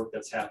 here's the work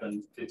that's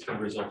happened. It's going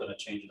to result in a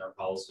change in our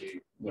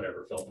policy,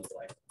 whatever fill in the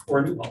blank, or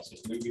a new policy.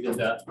 We did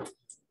that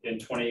in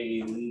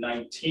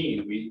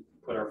 2019. We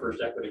put our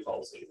first equity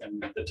policy,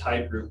 and the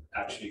TIDE group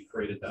actually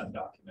created that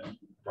document,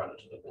 brought it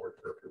to the board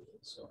for approval.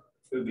 So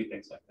it would be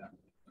things like that.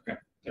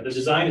 And the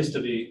design is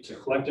to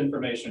collect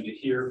information, to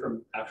hear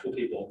from actual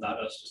people, not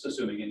us just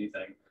assuming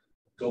anything.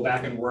 Go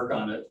back and work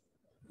on it,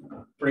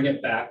 bring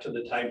it back to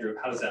the TIDE group.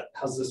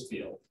 How's this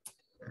feel?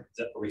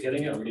 Are we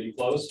hitting it? Are we getting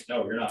close?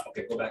 No, you're not.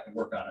 Okay, go back and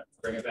work on it.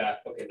 Bring it back.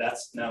 Okay,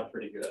 that's now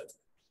pretty good.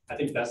 I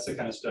think that's the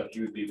kind of stuff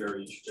you would be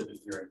very interested in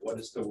hearing. What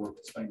is the work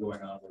that's been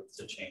going on? What is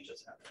the change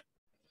that's happening?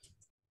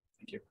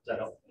 Thank you. Does that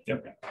help?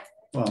 Yep.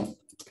 Well,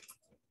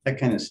 that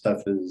kind of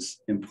stuff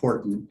is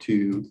important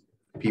to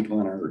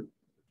people in our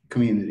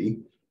community,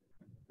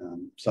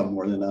 some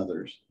more than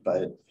others.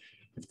 But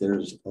if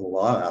there's a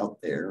law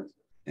out there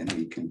and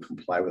we can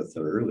comply with it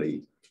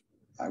early,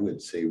 I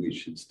would say we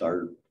should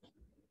start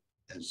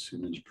as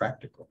soon as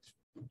practical.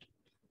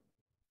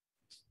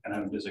 And I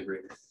would disagree.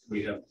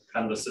 We have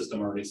kind of a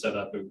system already set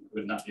up. It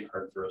would not be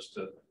hard for us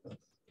to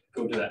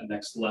go to that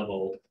next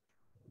level,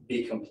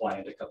 be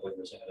compliant a couple of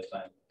years ahead of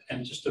time,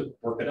 and just to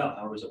work it out.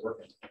 How is it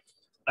working?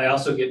 I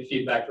also get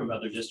feedback from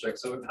other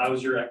districts. So how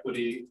is your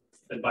equity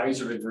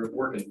advisory group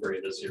working for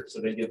you this year?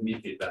 So they give me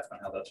feedback on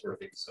how that's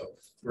working. So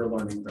we're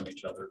learning from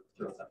each other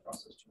throughout that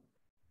process too.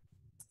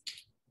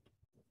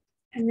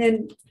 And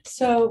then,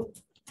 so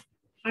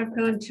I've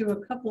gone to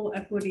a couple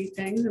equity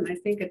things, and I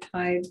think a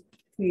tide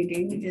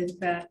meeting, is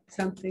that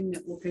something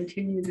that will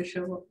continue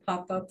to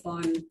pop up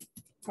on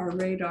our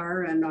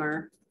radar and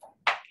our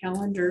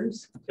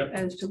calendars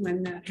as to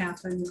when that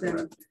happens?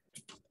 And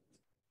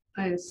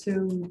I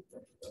assume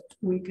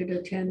we could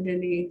attend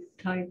any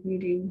tide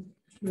meeting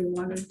we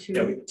wanted to.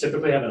 Yeah, we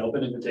typically have an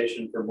open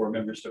invitation for board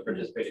members to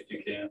participate if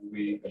you can.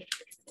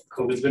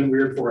 COVID's been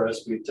weird for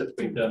us. We've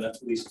typically done at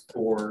least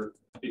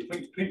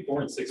between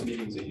 4 and 6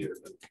 meetings a year,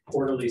 but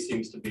quarterly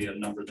seems to be a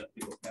number that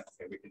people can,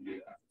 okay, we can do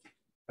that.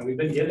 And we've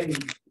been getting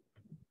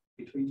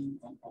between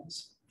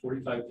almost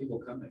 45 people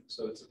coming.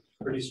 So it's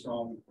a pretty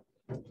strong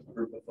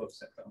group of folks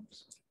that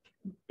comes.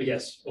 But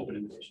yes, open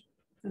invitation.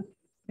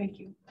 Thank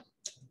you.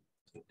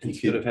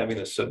 Instead of having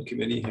a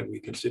subcommittee, have we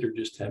considered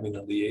just having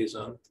a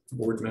liaison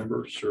board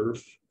member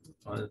serve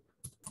on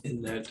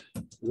in that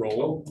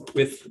role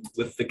with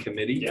the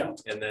committee? Yeah.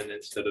 And then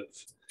instead of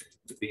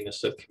it being a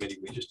subcommittee,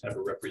 we just have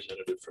a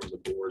representative from the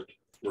board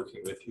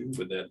working with you.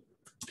 Would that,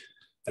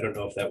 I don't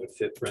know if that would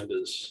fit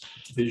Brenda's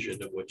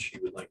vision of what she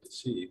would like to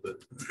see, but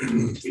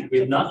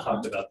we've not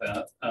talked about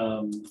that.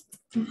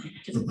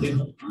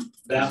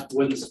 That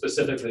wouldn't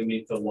specifically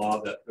meet the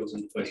law that goes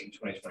into place in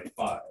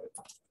 2025,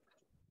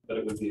 but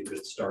it would be a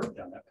good start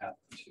down that path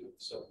too.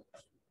 So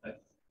I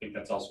think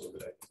that's also a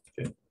good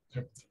idea.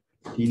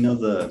 Do you know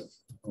the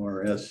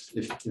ORS?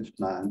 If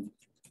not,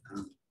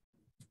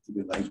 you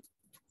would like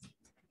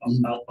I'll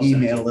send it to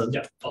email you. it.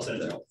 Yeah, I'll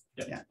send it to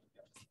you. Yeah.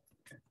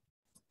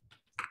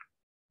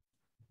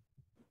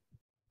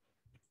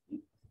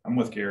 I'm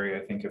with Gary.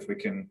 I think if we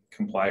can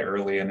comply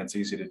early and it's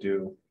easy to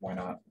do, why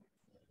not?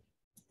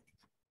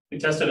 We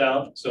test it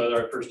out. So at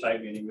our first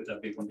time meeting with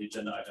that big one, the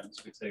agenda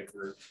items, we say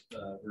we're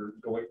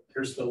going,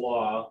 here's the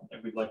law,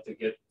 and we'd like to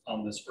get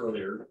on this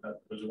earlier,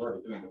 because we're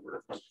already doing the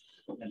work.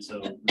 And so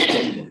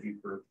we're looking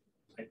for,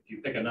 if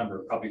you pick a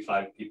number, probably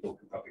 5 people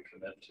can probably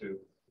commit to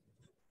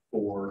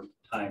 4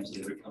 times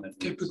they would come in.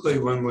 Typically,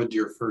 when would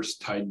your first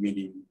tide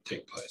meeting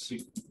take place?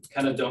 We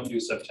kind of don't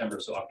do September,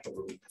 so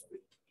October.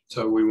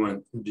 So we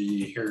won't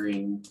be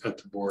hearing at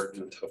the board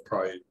until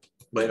probably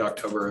late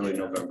October, early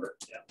November.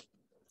 Yeah.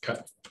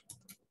 Okay.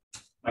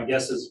 My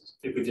guess is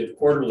if we did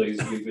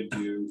quarterlies, we would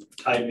do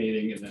tide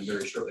meeting, and then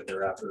very shortly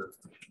thereafter,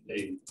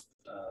 a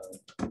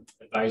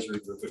advisory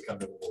group would come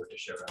to the board to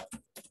share out.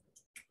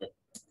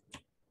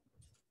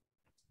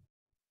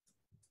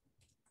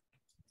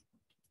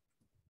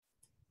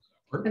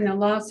 And the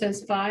law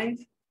says 5?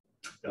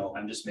 No,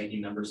 I'm just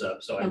making numbers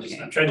up. So Okay.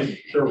 I'm trying to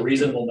throw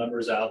reasonable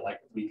numbers out. Like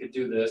we could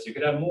do this, you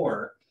could have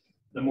more.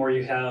 The more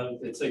you have,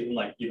 it's even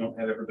like you don't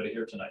have everybody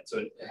here tonight. So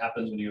it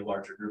happens when you have a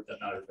larger group that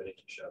not everybody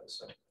can show.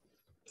 So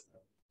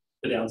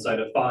the downside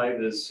of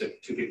 5 is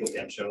if 2 people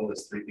can't show,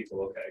 is 3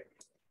 people okay?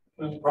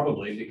 Well,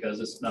 probably because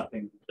it's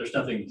nothing, there's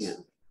nothing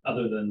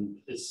other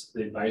than it's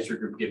the advisory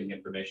group giving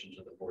information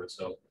to the board.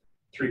 So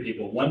 3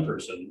 people, 1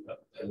 person,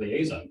 a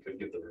liaison could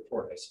give the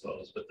report, I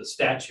suppose, but the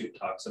statute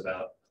talks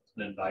about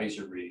an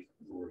advisory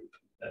group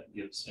that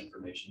gives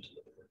information to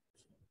the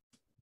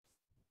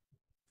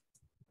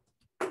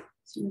board.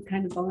 So what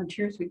kind of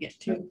volunteers we get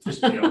to?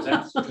 Just, you know,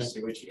 just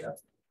see what you got.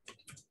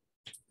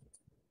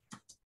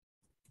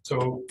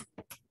 So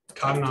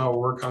Todd and I will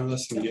work on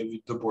this and give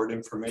the board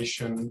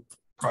information,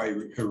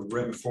 probably in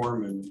written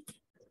form, and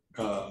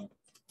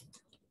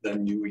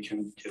then we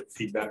can get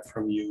feedback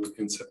from you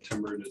in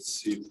September to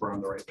see if we're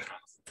on the right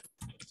path.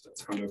 Does that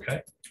sound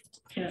okay?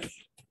 Yes.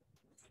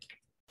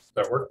 Does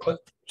that work, Cliff?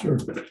 sure.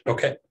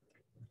 Okay.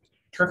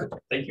 Terrific.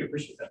 Thank you,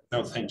 appreciate that.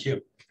 No, thank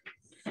you.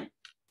 Let's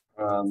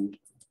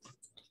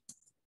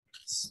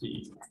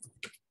see.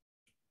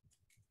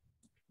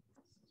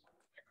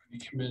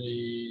 Equity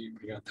committee,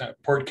 we got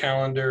that board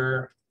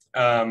calendar.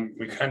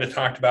 We kind of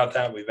talked about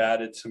that. We've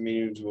added some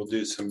meetings. We'll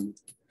do some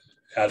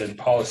added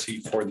policy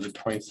for the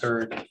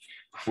 23rd.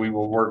 We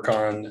will work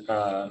on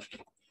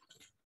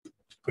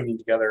putting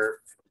together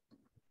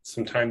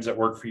some times that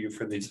work for you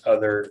for these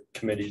other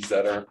committees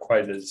that aren't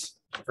quite as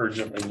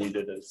urgently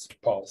needed as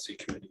policy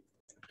committee.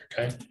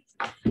 Okay,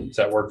 does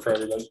that work for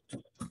everybody?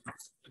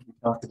 We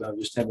talked about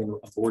just having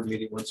a board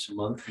meeting once a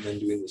month and then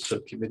doing the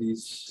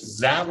subcommittees.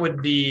 That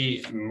would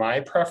be my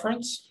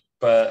preference,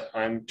 but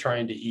I'm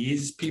trying to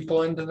ease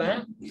people into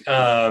that.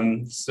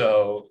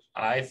 So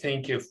I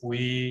think if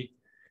we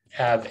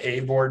have a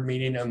board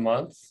meeting a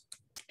month,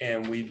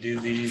 and we do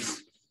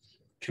these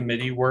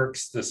committee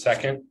works the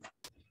second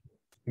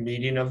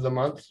meeting of the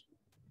month,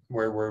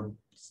 where we're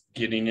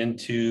getting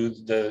into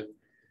the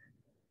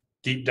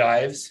deep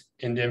dives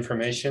into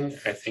information.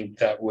 I think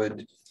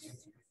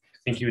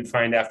you would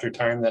find after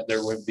time that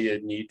there would be a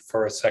need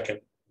for a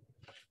second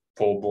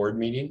full board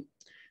meeting,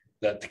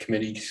 that the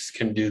committees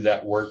can do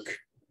that work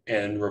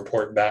and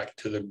report back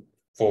to the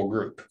full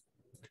group.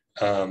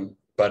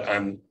 But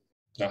I'm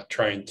not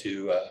trying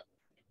to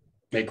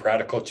make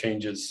radical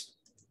changes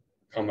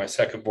on my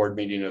second board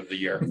meeting of the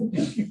year.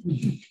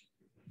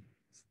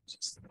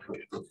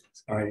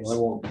 All right, well, I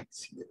won't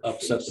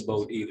upset the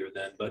boat either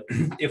then, but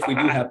if we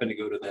do happen to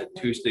go to that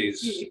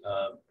Tuesdays,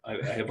 I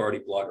have already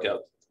blocked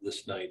out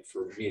this night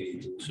for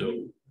meetings, and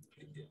so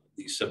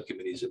these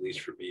subcommittees, at least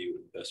for me,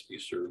 would best be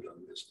served on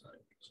this time.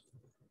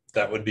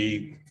 That would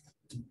be,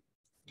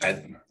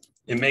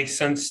 it makes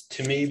sense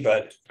to me,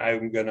 but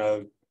I'm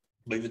gonna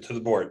leave it to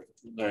the board.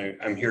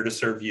 I'm here to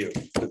serve you.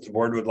 If the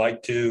board would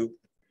like to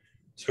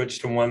switch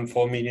to one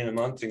full meeting a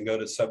month and go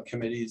to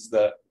subcommittees,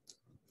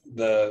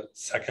 the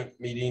second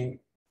meeting,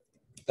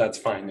 that's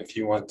fine. If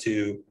you want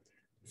to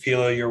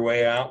feel your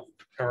way out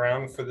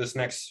around for this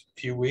next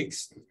few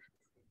weeks,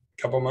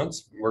 couple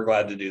months, we're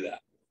glad to do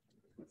that.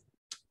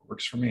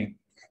 Works for me.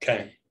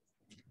 Okay.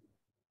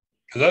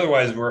 Because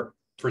otherwise,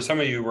 for some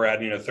of you, we're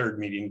adding a third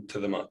meeting to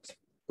the month,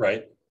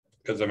 right?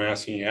 Because I'm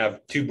asking you to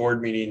have 2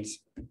 board meetings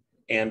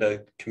and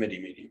a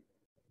committee meeting.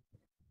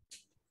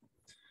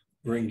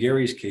 Or in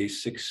Gary's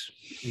case, 6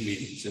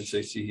 meetings, since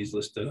I see he's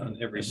listed on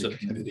every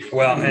subcommittee.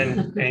 Well,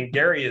 and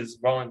Gary has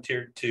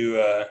volunteered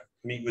to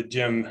meet with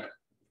Jim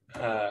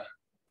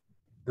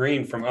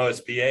Green from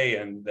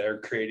OSBA, and they're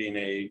creating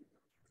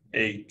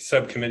a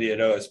subcommittee at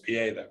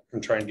OSBA that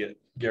I'm trying to get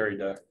Gary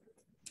to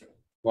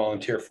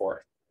volunteer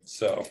for.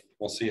 So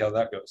we'll see how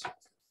that goes.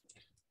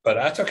 But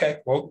that's okay.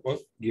 We'll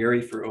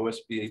Gary for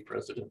OSBA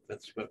president,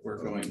 that's what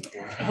we're going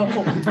for.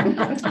 Oh,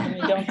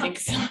 I don't think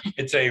so.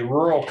 It's a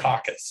rural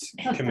caucus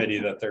committee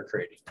that they're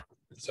creating.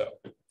 So,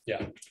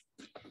 yeah.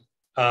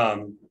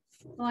 Well,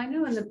 I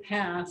know in the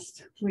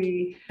past,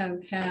 we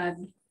have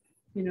had,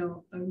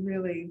 a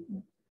really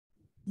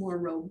more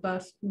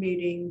robust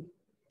meeting,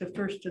 the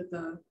first of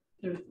the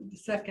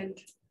second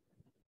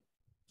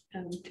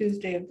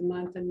Tuesday of the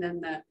month, and then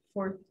that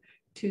fourth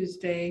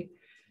Tuesday,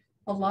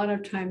 a lot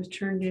of times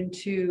turned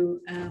into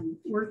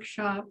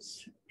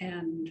workshops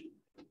and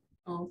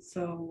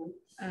also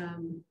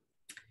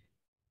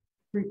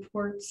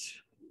reports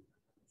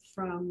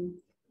from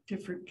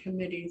different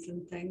committees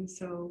and things.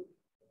 So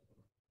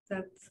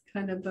that's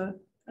kind of a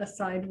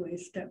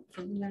sideways step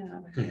from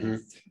that. I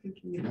guess.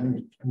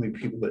 How many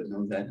people that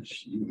know that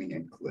is you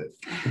and Cliff?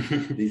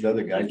 These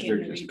other guys,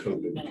 they're just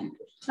COVID people.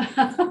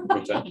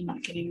 What's that? I'm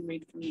not getting a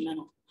read from the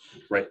middle.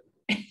 Right.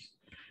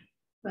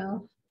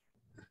 Well,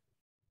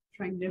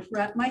 trying to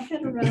wrap my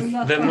head around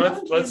that. Then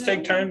let's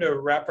take time to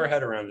wrap our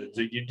head around it.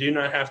 You do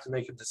not have to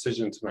make a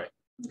decision tonight.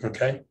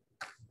 Okay.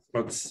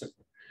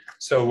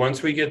 So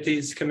once we get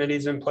these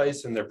committees in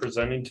place and they're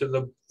presenting to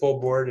the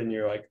full board and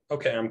you're like,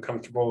 okay, I'm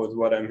comfortable with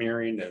what I'm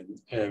hearing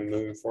and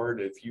moving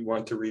forward. If you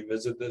want to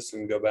revisit this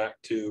and go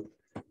back to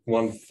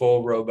one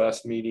full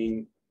robust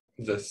meeting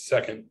the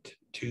second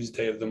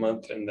Tuesday of the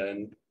month, and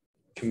then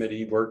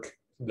committee work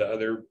the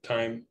other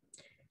time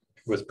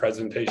with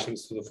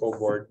presentations to the full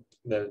board,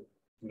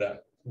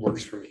 that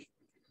works for me.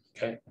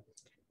 Okay.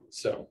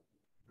 So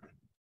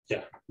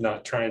yeah,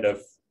 not trying to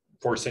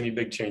force any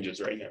big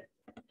changes right now.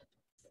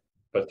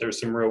 But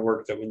there's some real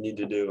work that we need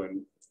to do,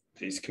 and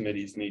these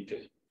committees need to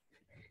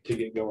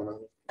get going on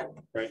it,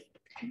 right?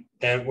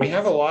 And we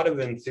have a lot of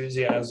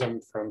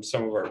enthusiasm from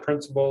some of our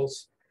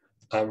principals.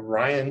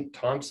 Ryan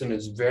Thompson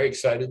is very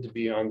excited to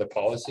be on the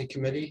policy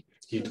committee.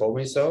 He told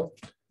me so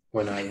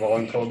when I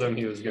told him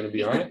he was going to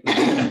be on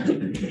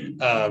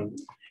it.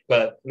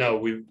 But no,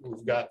 we've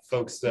got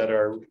folks that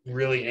are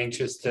really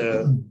anxious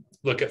to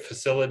look at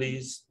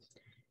facilities,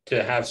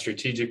 to have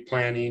strategic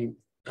planning,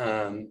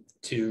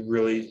 to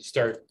really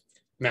start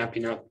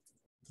mapping out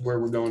where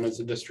we're going as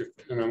a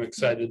district. And I'm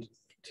excited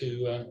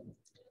to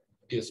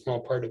be a small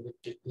part of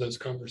those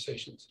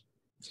conversations.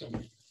 So,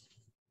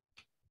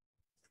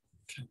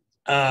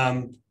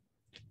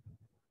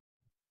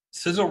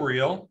 sizzle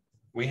reel,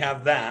 we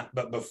have that,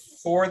 but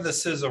before the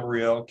sizzle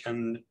reel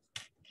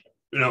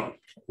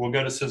we'll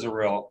go to sizzle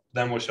reel,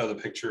 then we'll show the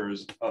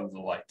pictures of the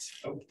lights.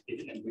 Oh,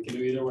 we can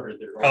do either or.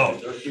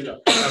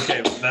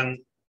 Okay, then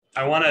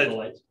I want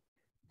to.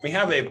 We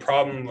have a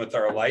problem with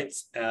our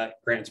lights at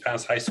Grants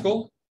Pass High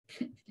School.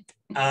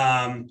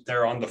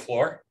 They're on the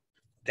floor.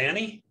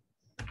 Danny?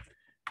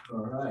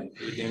 All right,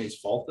 is it Danny's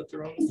fault that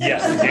they're on?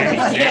 Yes,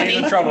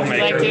 Danny's a troublemaker.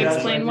 Would you like to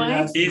explain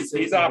why?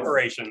 He's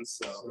operations.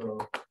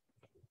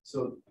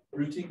 So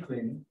routine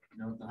cleaning,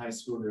 at the high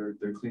school,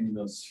 they're cleaning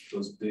those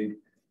big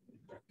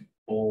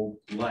bulb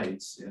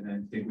lights, and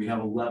I think we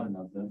have 11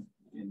 of them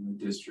in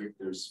the district.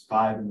 There's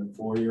 5 in the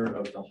foyer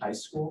of the high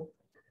school.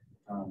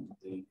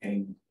 They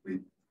hang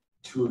with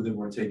 2 of them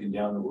were taken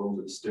down that were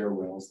over the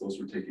stairwells. Those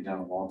were taken down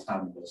a long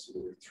time ago. So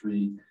there were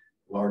 3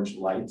 large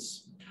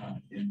lights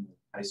in the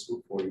high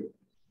school foyer.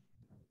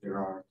 There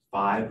are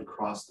 5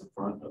 across the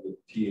front of the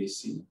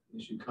PAC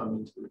as you come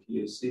into the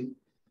PAC.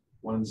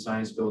 1 in the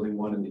science building,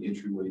 1 in the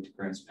entryway to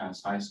Grants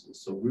Pass High School.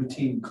 So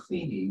routine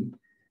cleaning,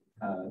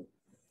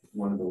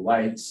 one of the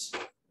lights,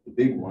 the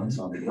big ones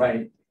on the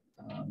right,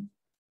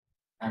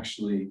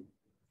 actually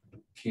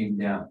came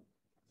down.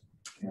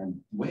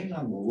 And way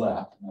on the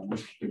left, and I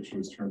wish the picture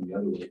was turned the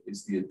other way,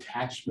 is the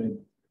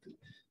attachment.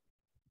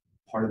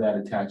 Part of that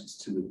attaches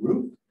to the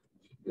roof,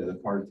 the other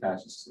part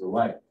attaches to the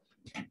light.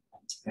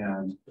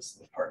 And This is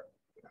the part.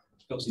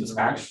 it's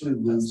actually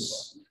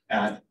loose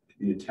at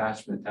the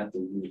attachment at the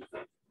roof.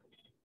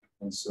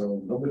 And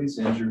so nobody's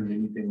injured or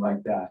anything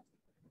like that.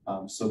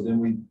 So then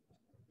we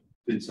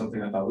did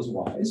something I thought was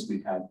wise.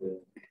 We had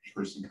the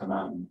person come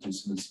out and do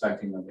some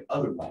inspecting of the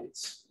other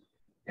lights.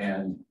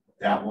 And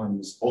that one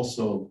was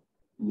also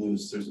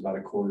loose. There's about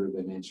a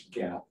 1/4 inch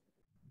gap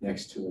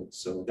next to it.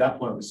 So at that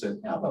point we said,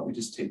 how about we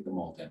just take them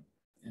all down?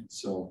 And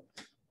so,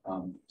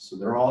 so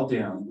they're all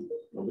down.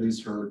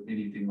 Nobody's hurt,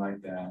 anything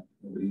like that.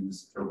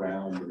 Nobody's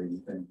around or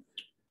anything.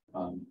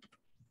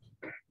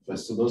 But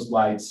so those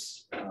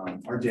lights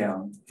are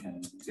down,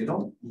 and they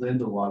don't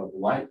lend a lot of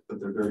light, but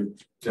they're very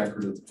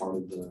decorative part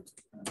of the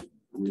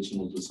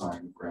original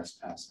design of Grass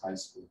Pass High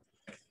School.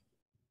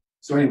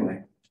 So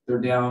anyway,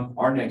 they're down.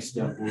 Our next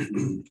step will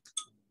be,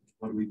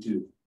 what do we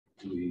do?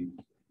 Do we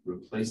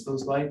replace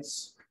those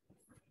lights?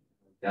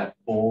 That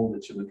bowl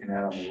that you're looking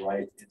at on the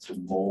right, it's a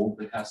mold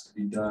that has to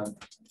be done.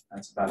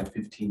 That's about a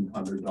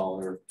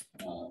 $1,500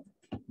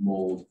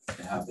 mold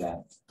to have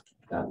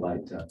that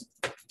light done.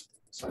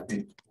 So I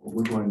think what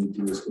we're going to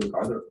do is look,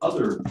 are there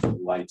other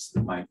lights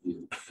that might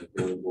be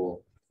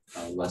available,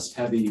 less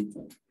heavy,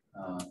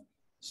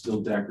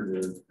 still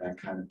decorative, that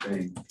kind of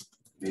thing,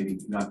 maybe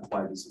not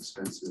quite as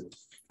expensive.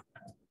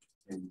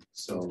 And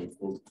so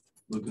we'll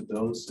look at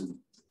those, and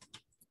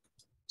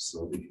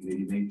so the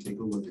committee may take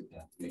a look at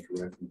that, make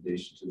a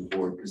recommendation to the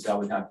board, because that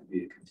would have to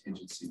be a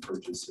contingency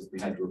purchase. If we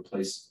had to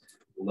replace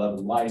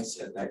 11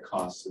 lights at that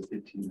cost of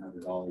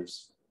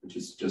 $1,500, which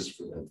is just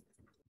for the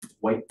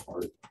white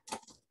part,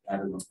 I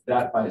don't know,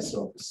 that by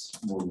itself is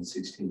more than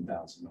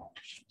 $16,000.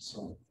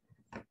 So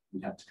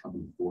we'd have to come to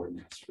the board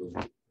and ask for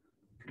a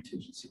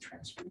contingency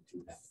transfer to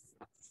do that.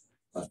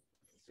 But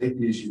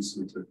safety issues,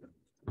 we took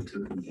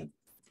them again.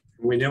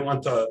 We didn't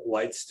want the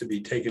lights to be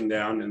taken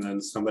down and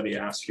then somebody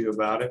asks you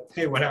about it.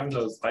 Hey, what happened to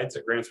those lights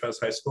at Grants Pass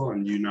High School?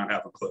 And you not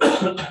have a clue,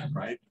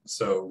 right?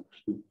 So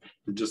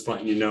we're just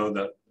letting you know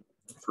that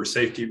for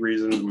safety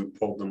reasons, we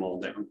pulled them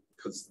all down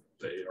because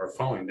they are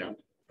falling down.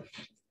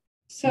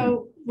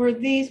 So were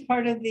these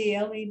part of the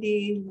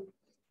LED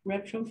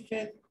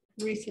retrofit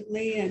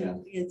recently,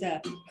 and is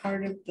that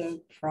part of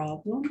the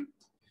problem?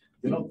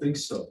 I don't think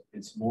so.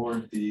 It's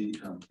more the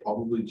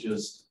probably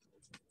just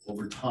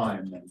over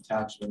time, that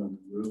attachment on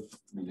the roof.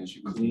 I mean, as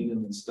you clean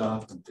them and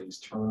stuff, and things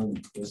turn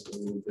and twist a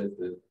little bit,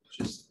 that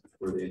just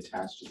where they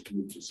attach to the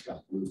roof just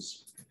got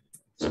loose.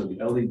 So the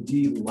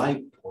LED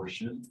light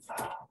portion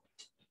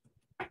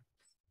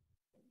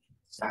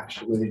is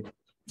actually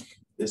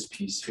this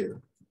piece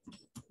here.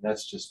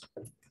 That's just,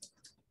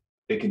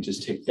 they can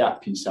just take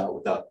that piece out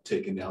without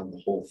taking down the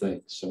whole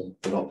thing. So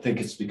I don't think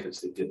it's because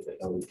they did the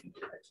LED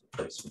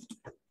replacement.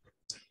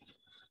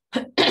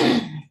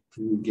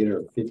 We would get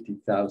our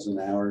 50,000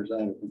 hours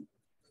out of it.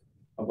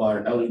 Of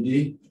our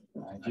LED,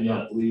 I do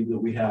not believe that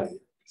we have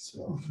it.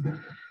 So.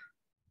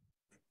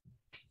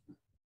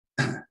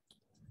 But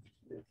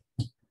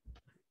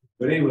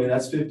anyway,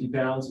 that's 50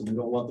 pounds, and we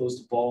don't want those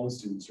to fall when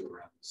students are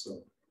around.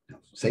 So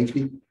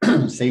Safety,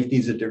 safety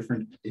is a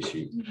different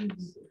issue.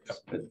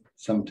 But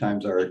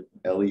sometimes our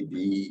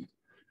LED,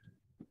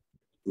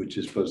 which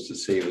is supposed to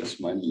save us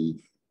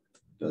money,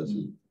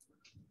 doesn't.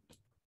 I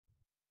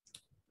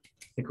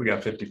think we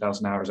got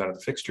 50,000 hours out of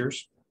the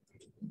fixtures.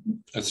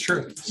 That's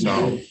true.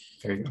 So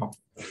there you go.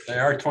 They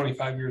are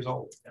 25 years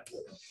old.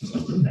 So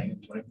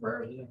 24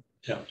 hours a day.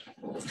 Yeah.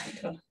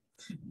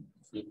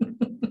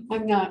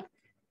 I'm not,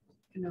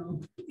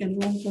 in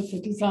love with the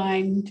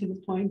design to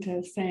the point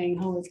of saying,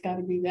 oh, it's got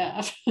to be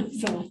that.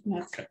 So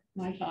that's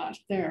my thought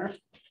there.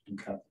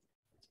 Okay.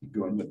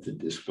 Going with the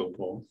disco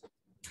ball.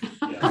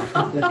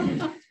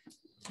 Yeah.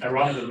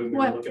 Ironically, we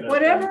were looking at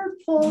Whatever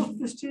pulls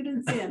the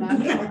students in.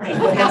 I'm sure.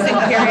 Passing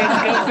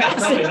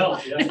periods go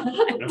fast.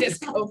 Yeah.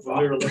 Disco When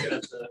we were looking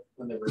at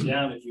when they were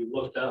down, if you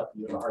looked up,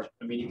 you have a hard,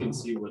 I mean, you can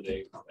see where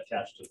they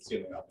attach to the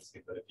ceiling,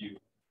 obviously, but if you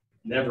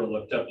never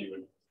looked up, you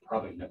would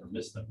probably never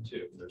miss them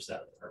too. They're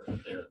set,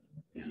 they're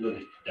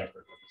really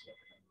decorative.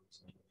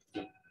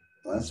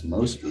 Well, that's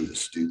mostly the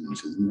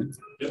students, isn't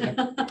it?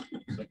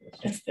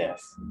 Just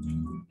this.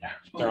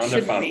 They're on their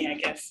Shouldn't phone. be, I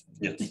guess,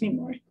 Yes.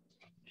 anymore.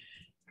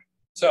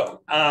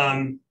 So,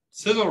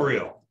 sizzle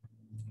reel.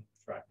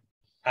 Right.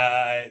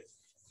 I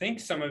think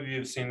some of you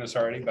have seen this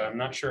already, but I'm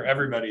not sure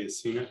everybody has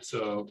seen it.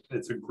 So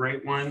it's a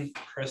great one.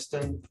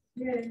 Kristen,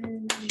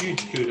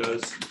 huge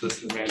kudos.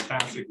 This is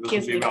fantastic. This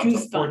Gives will be me about the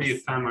goosebumps.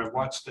 40th time I've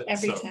watched it.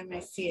 Every so. time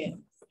I see it,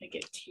 I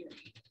get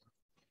teary.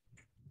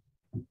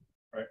 All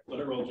right,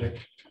 let it roll,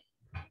 Jake.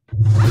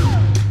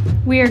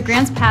 We are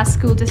Grants Pass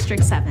School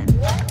District 7.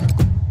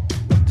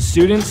 The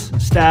students,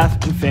 staff,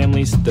 and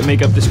families that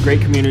make up this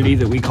great community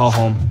that we call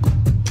home.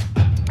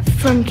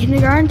 From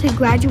kindergarten to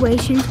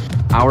graduation,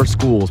 Our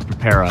schools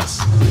prepare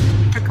us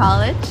For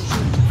college.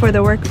 for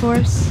the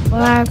workforce, for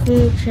our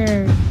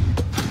future.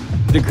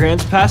 The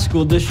Grants Pass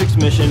School District's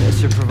mission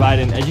is to provide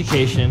an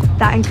education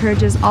That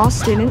encourages all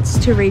students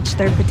to reach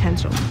their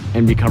potential.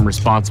 and become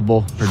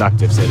responsible,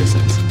 productive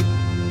citizens.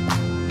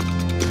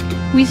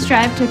 We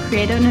strive to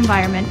create an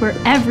environment where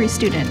every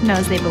student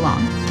knows they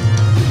belong.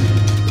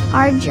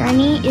 Our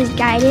journey is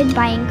guided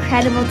by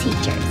incredible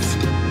teachers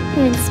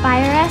who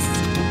inspire us,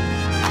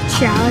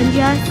 challenge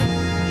us,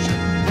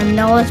 and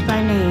know us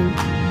by name.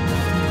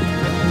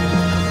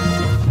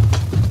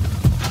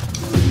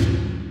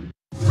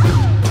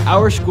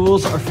 Our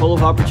schools are full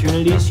of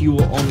opportunities you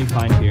will only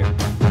find here.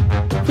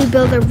 We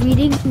build a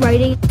reading,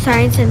 writing,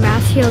 science, and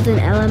math skills in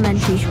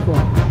elementary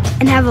school,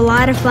 and have a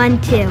lot of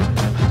fun too.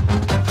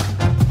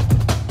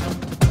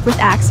 With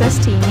access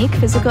to unique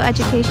physical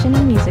education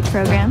and music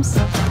programs,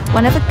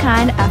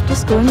 one-of-a-kind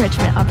after-school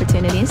enrichment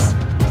opportunities,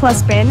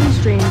 Plus band and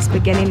streams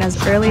beginning as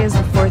early as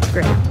the 4th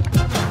grade.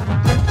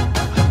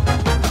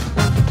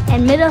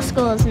 And middle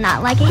school is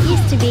not like it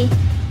used to be.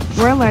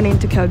 We're learning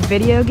to code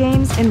video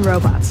games and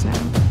robots now.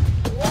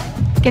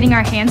 getting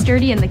our hands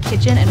dirty in the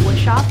kitchen and wood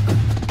shop.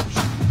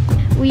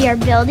 We are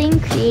building,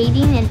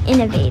 creating, and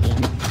innovating.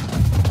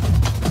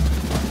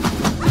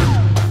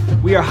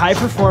 We are high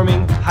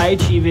performing, high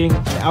achieving,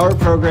 and our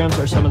programs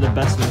are some of the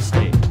best in the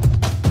state.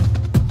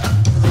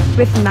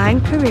 With 9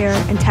 career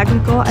and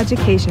technical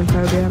education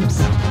programs,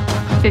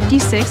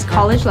 56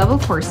 college-level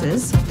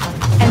courses,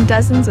 and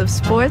dozens of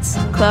sports,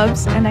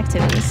 clubs, and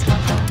activities.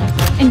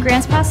 In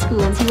Grants Pass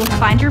Schools, you will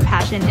find your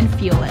passion and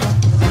feel it.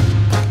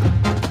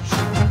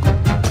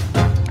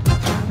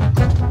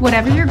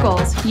 Whatever your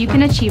goals, you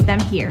can achieve them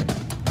here.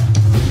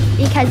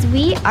 Because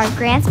we are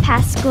Grants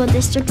Pass School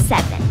District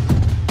 7.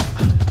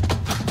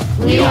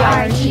 We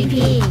are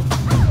GP.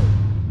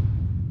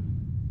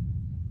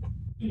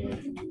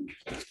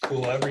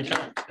 Cool every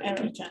time.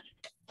 Every time.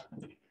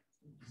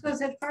 So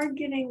is it hard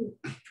getting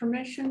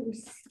permission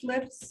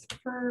slips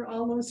for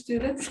all those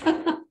students?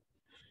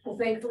 Well,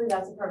 thankfully,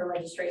 that's a part of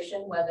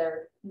registration,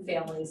 whether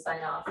families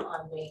sign off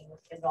on being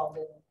involved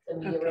in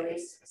the media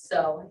release.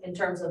 So in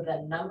terms of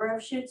the number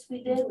of shoots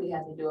we did, we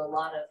had to do a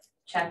lot of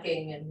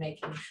checking and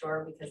making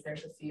sure, because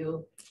there's a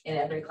few in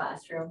every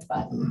classroom,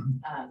 but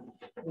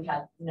we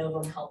had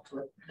Novum helped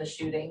with the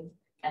shooting,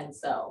 and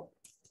so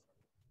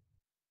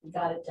we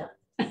got it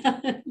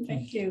done.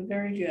 Thank you,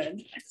 very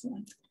good,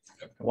 excellent.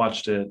 I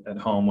watched it at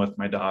home with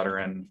my daughter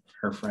and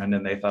her friend,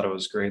 and they thought it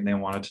was great, and they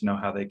wanted to know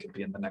how they could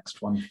be in the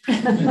next one.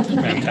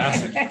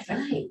 Fantastic.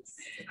 Nice.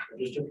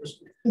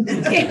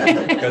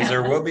 Because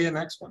there will be a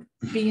next one.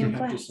 Be in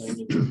class.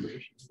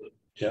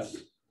 Yeah.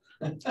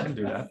 I can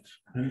do that.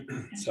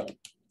 So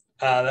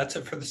that's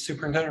it for the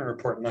superintendent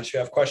report, unless you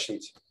have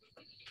questions.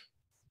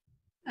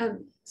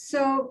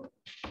 So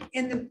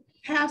in the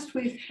past,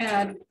 we've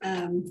had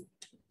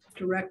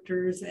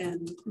directors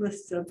and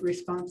lists of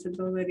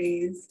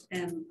responsibilities,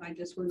 and I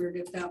just wondered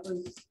if that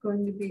was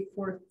going to be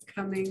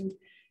forthcoming.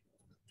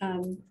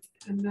 I'm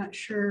not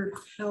sure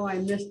how I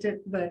missed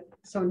it, but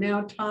so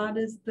now Todd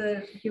is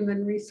the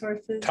human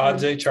resources.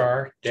 Todd's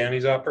HR,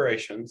 Danny's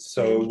operations.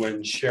 So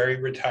when Sherry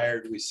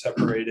retired, we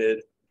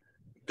separated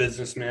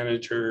business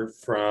manager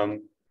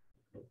from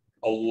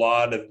a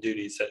lot of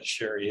duties that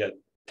Sherry had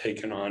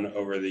taken on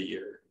over the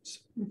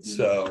years.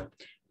 So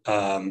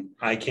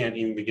I can't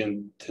even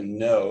begin to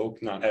know,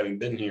 not having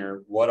been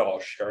here, what all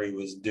Sherry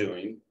was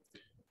doing.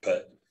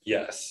 But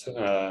yes,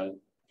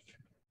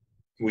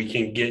 we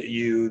can get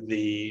you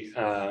the,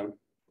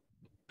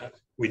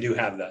 we do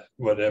have that,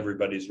 what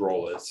everybody's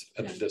role is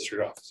at the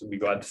district office. We'd be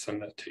glad to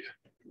send that to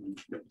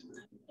you.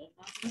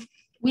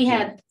 We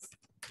had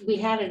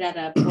it at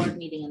a board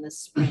meeting in the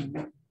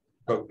spring.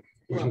 But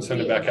we can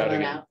send it back out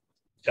again.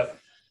 Yep.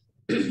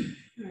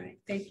 All right,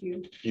 thank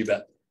you. You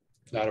bet.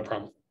 Not a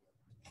problem.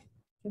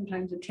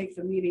 Sometimes it takes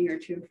a meeting or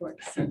two for it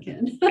to sink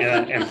in.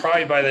 And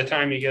probably by the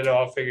time you get it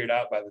all figured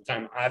out, by the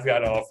time I've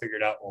got it all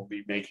figured out, we'll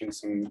be making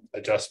some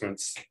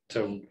adjustments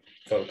to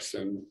folks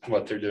and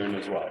what they're doing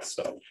as well.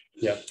 So,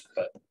 yeah.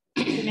 But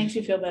it makes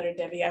you feel better,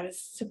 Debbie. I was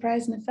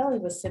surprised Nefeli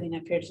was sitting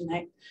up here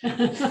tonight.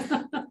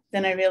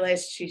 Then I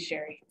realized she's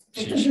Sherry.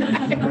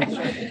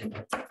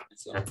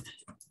 So. All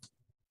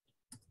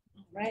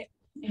right.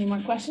 Any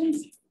more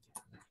questions?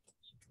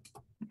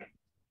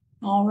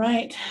 All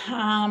right.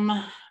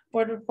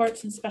 Board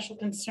reports and special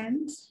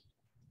concerns.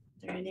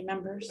 Are there any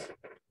members who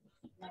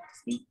would like to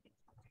speak?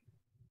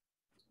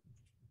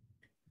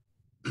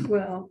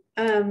 Well,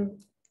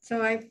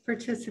 so I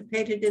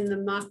participated in the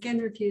mock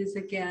interviews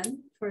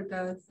again for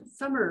the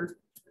summer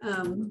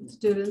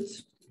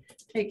students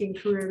taking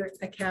Career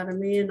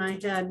Academy, and I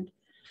had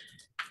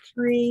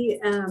 3,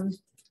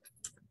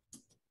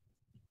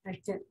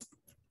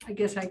 I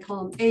guess I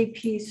call them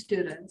AP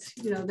students.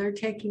 You know, they're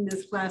taking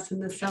this class in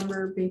the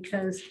summer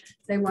because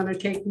they want to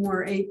take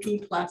more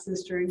AP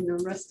classes during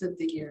the rest of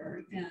the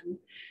year. And,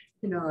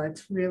 you know,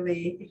 it's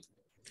really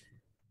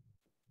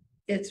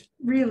it's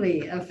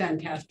really a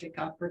fantastic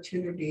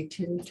opportunity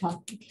to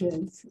talk to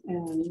kids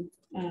and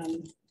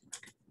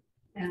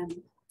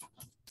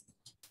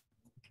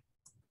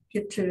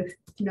get to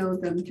know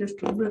them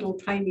just a little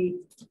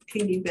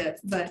teeny bit,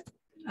 but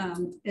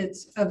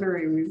it's a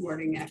very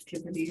rewarding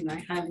activity and I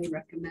highly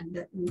recommend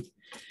it.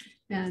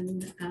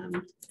 And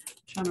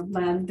Shauna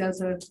Bland does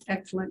an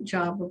excellent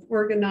job of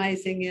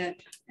organizing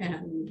it,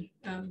 and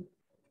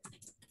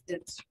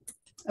it's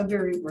a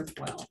very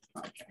worthwhile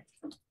project.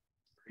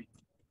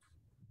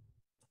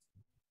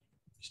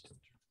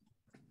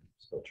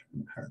 Still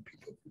trying to hire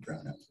people who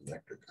drown out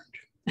electric, aren't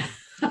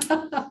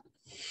you?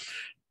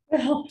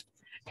 Well,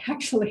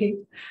 actually,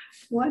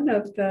 one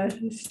of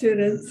the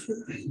students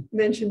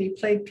mentioned he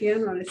played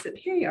piano, and I said,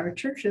 "Hey, our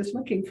church is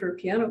looking for a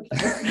piano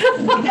player."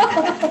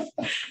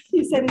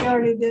 He said he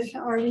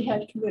already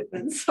had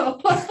commitments. So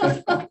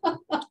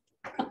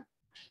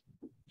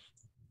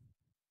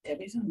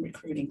Debbie's on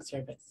recruiting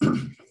service.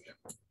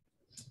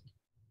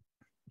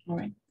 All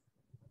right.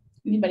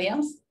 Anybody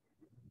else?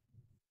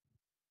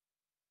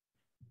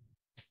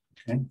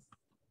 Okay.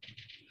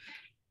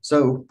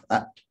 So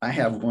I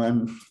have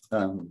one.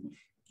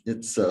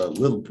 It's a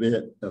little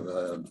bit of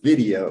a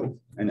video,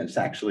 and it's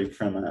actually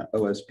from an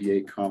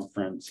OSBA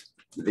conference.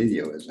 The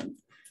video isn't,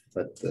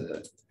 but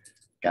the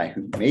guy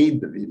who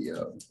made the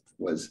video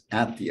was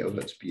at the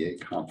OSBA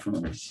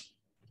conference,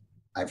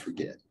 I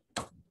forget,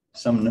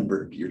 some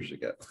number of years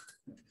ago.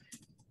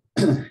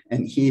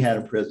 And he had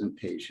a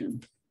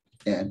presentation,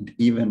 and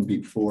even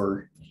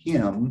before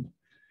him,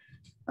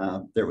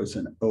 there was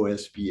an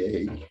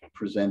OSBA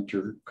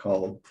presenter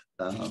called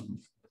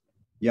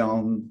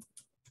Yang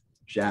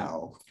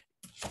Zhao,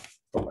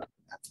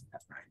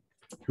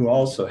 who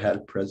also had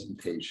a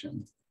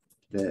presentation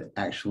that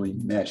actually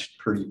meshed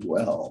pretty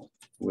well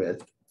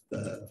with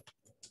the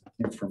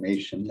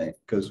information that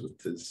goes with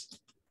this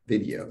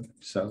video.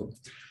 So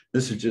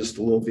this is just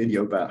a little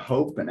video about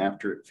hope, and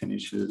after it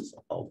finishes,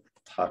 I'll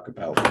talk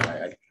about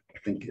why I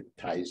think it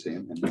ties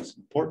in and is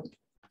important.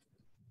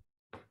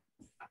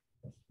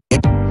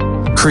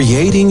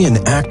 Creating and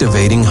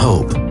activating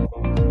hope.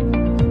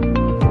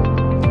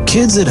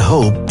 Kids at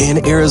Hope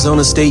and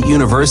Arizona State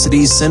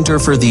University's Center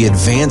for the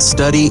Advanced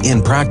Study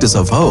and Practice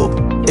of Hope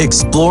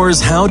explores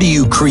how do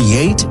you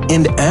create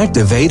and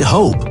activate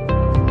hope.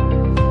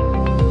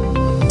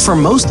 For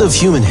most of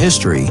human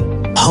history,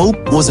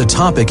 hope was a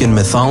topic in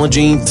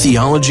mythology,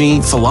 theology,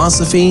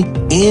 philosophy,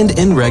 and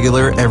in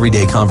regular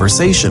everyday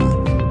conversation.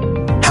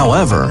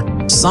 However,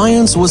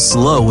 science was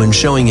slow in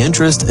showing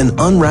interest in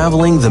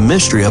unraveling the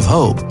mystery of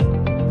hope.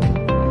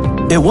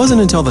 It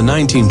wasn't until the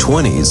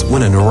 1920s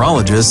when a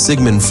neurologist,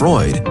 Sigmund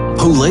Freud,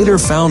 who later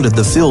founded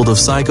the field of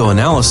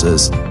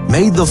psychoanalysis,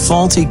 made the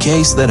faulty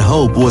case that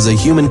hope was a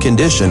human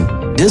condition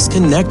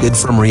disconnected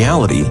from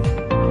reality.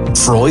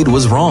 Freud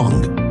was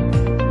wrong.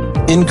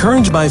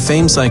 Encouraged by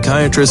famed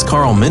psychiatrist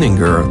Carl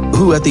Menninger,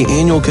 who at the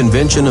annual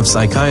convention of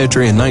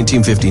psychiatry in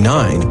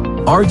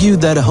 1959 argued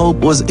that hope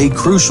was a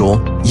crucial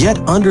yet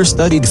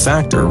understudied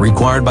factor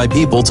required by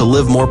people to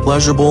live more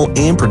pleasurable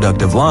and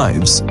productive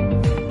lives.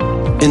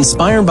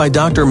 Inspired by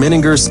Dr.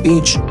 Menninger's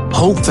speech,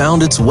 hope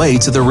found its way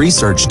to the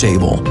research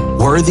table,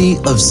 worthy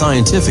of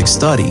scientific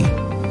study.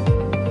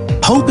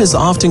 Hope is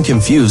often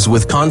confused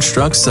with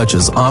constructs such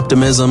as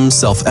optimism,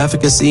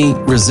 self-efficacy,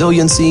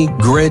 resiliency,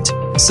 grit,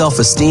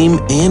 self-esteem,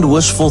 and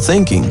wishful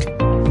thinking.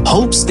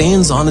 Hope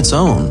stands on its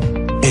own,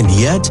 and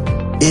yet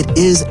it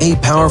is a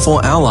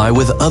powerful ally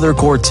with other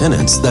core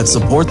tenets that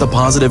support the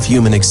positive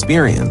human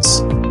experience.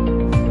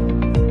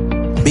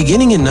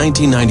 Beginning in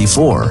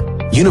 1994,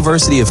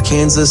 University of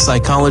Kansas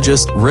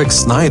psychologist Rick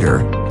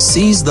Snyder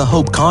seized the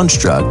hope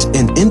construct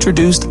and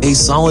introduced a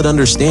solid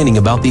understanding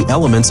about the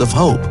elements of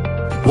hope.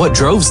 What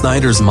drove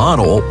Snyder's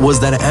model was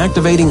that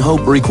activating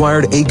hope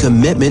required a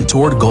commitment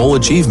toward goal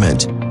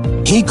achievement.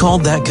 He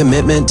called that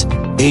commitment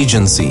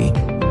agency.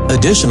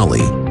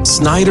 Additionally,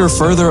 Snyder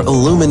further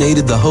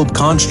illuminated the hope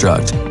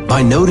construct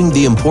by noting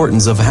the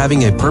importance of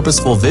having a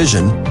purposeful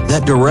vision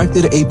that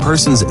directed a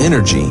person's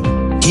energy.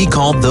 He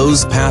called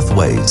those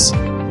pathways.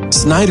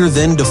 Snyder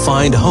then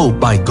defined hope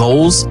by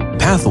goals,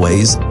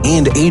 pathways,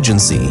 and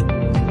agency.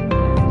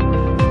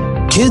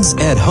 Kids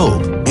at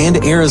Hope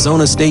and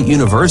Arizona State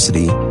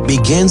University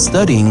began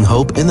studying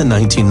hope in the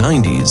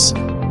 1990s.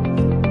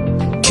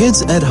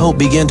 Kids at Hope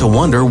began to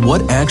wonder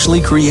what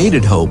actually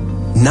created hope,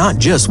 not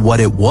just what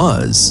it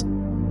was.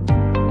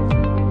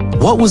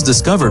 What was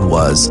discovered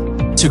was,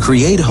 to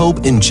create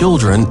hope in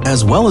children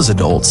as well as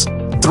adults,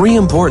 3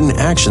 important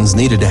actions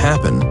needed to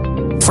happen.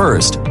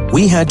 First,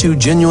 we had to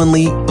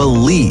genuinely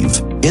believe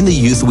in the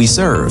youth we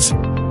serve.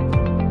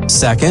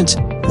 Second,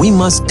 we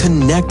must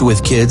connect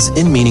with kids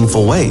in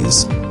meaningful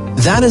ways.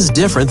 That is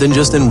different than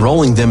just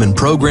enrolling them in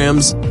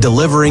programs,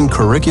 delivering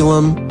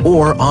curriculum,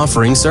 or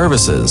offering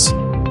services.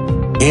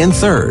 And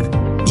third,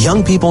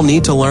 young people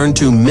need to learn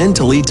to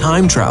mentally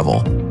time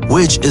travel,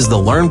 which is the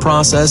learned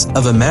process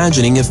of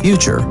imagining a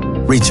future,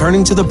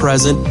 returning to the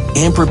present,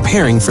 and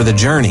preparing for the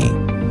journey.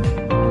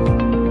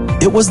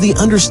 It was the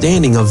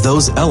understanding of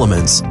those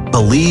elements,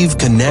 believe,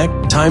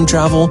 connect, time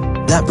travel,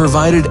 that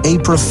provided a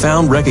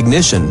profound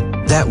recognition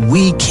that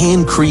we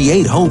can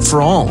create hope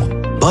for all,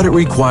 but it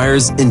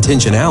requires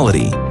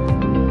intentionality.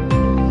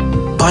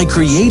 By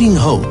creating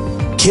hope,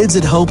 Kids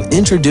at Hope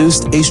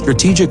introduced a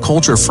strategic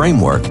culture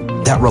framework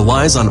that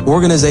relies on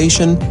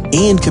organization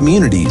and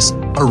communities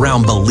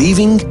around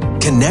believing,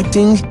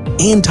 connecting,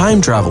 and time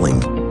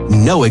traveling,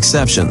 no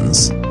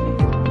exceptions.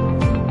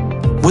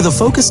 With a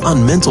focus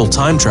on mental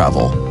time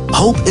travel,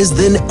 hope is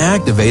then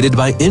activated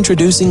by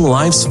introducing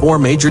life's 4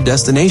 major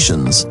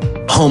destinations: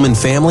 home and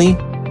family,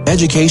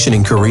 education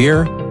and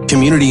career,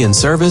 community and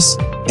service,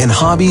 and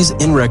hobbies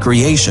and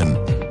recreation.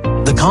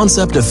 The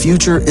concept of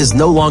future is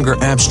no longer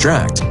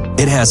abstract.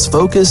 It has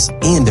focus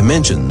and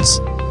dimensions.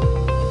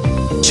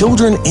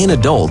 Children and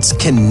adults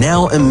can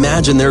now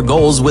imagine their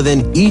goals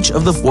within each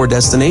of the 4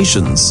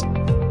 destinations.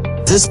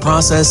 This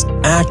process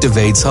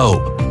activates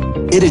hope.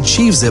 It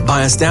achieves it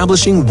by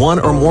establishing 1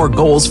 or more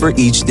goals for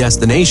each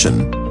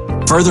destination.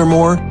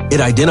 Furthermore, it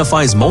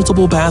identifies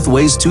multiple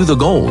pathways to the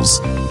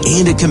goals,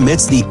 and it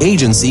commits the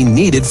agency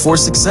needed for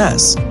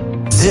success.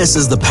 This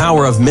is the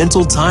power of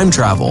mental time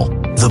travel,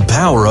 the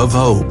power of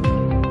hope.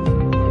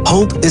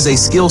 Hope is a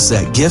skill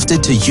set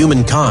gifted to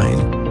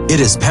humankind. It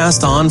is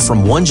passed on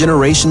from one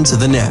generation to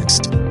the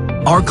next.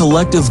 Our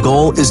collective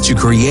goal is to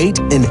create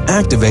and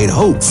activate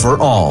hope for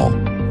all.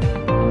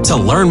 To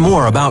learn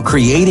more about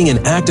creating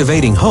and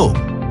activating hope,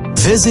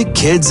 visit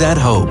Kids at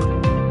Hope,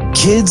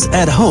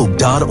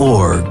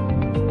 kidsathope.org.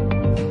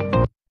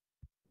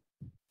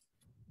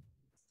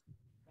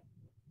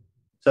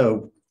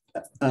 So,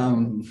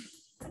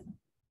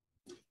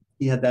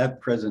 he had that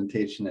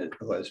presentation at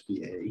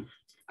OSBA.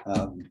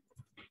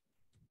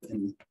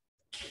 And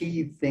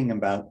key thing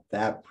about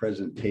that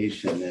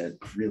presentation that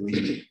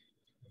really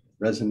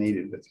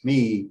resonated with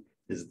me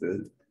is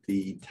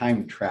the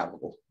time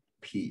travel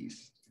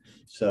piece.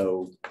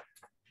 So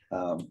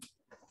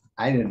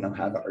I didn't know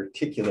how to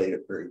articulate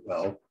it very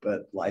well,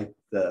 but like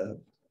the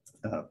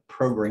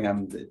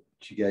program that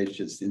you guys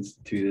just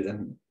instituted,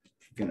 I'm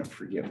gonna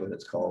forget what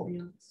it's called,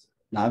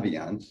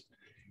 Naviance,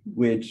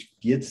 which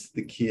gets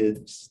the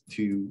kids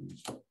to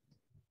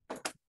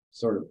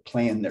sort of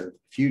plan their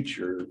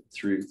future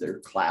through their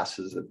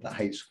classes at the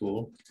high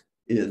school,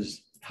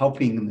 is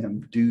helping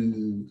them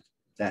do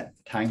that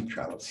time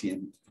travel,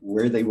 seeing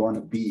where they want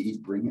to be,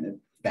 bringing it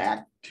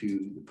back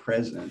to the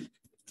present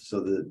so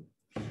that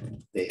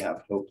they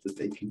have hope that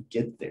they can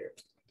get there.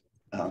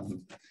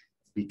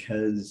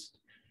 Because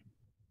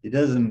it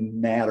doesn't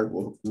matter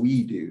what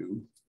we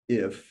do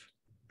if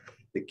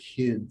the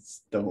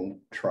kids don't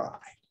try.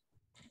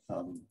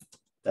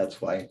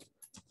 That's why,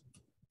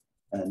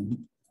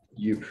 and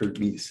you've heard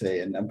me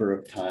say a number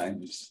of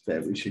times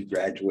that we should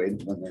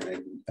graduate when they're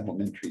in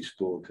elementary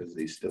school because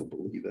they still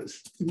believe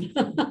us.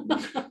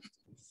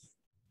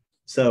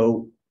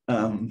 So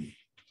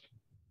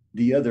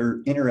the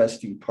other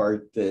interesting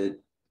part that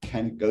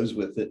kind of goes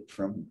with it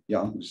from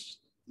Young's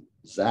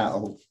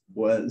Zhao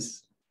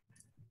was,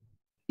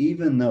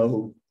 even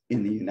though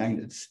in the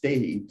United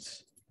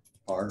States,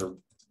 our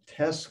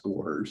test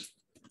scores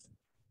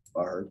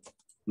are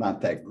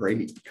not that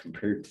great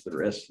compared to the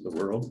rest of the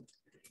world,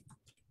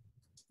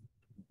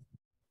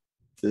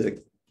 the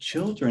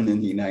children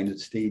in the United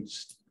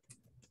States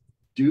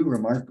do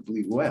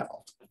remarkably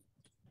well.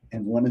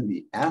 And one of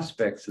the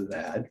aspects of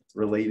that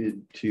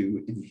related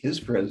to, in his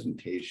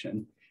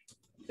presentation,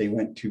 they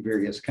went to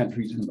various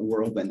countries in the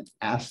world and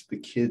asked the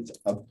kids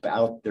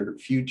about their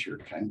future,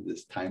 kind of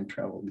this time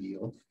travel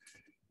deal.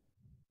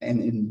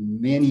 And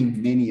in many,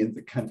 many of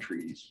the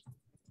countries,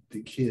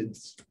 the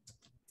kids,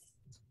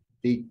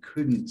 they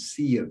couldn't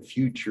see a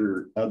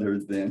future other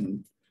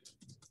than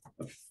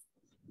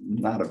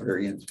not a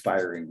very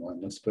inspiring one,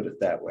 let's put it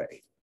that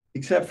way.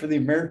 Except for the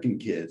American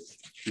kids.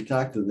 You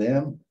talk to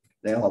them,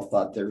 they all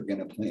thought they were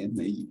going to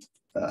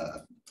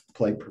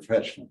play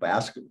professional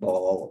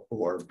basketball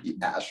or be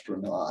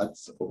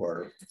astronauts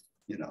or,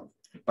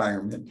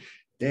 firemen.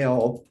 They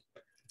all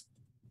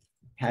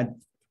had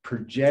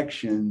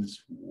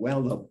projections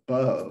well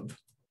above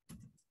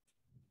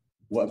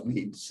what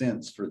made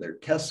sense for their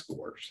test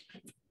scores.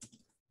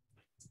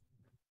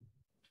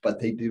 But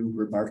they do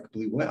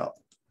remarkably well.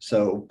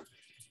 So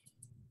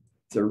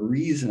the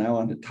reason I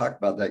wanted to talk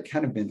about that,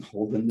 kind of been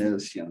holding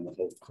this, the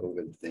whole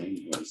COVID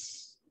thing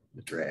was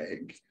the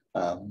drag.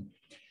 But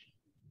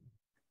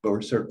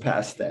we're sort of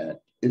past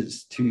that,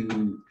 is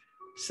to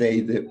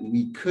say that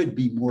we could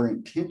be more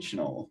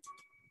intentional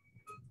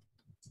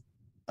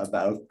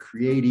about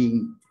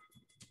creating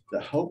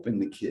the hope in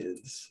the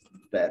kids,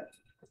 that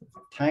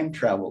time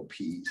travel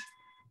piece,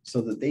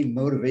 so that they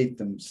motivate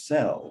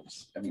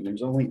themselves. I mean,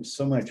 there's only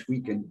so much we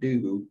can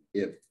do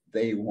if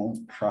they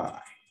won't try.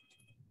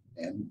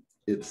 And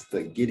it's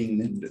the getting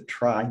them to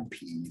try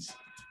piece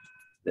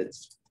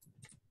that's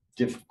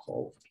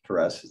difficult for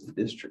us as a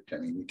district. I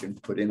mean, we can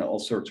put in all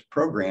sorts of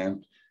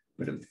programs,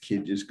 but if the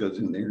kid just goes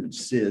in there and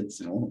sits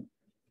and won't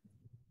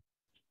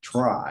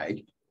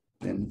try,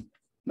 then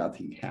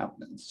nothing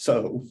happens.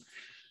 So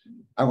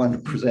I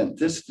wanted to present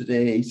this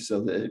today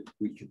so that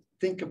we could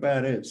think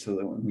about it, so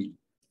that when we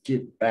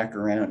get back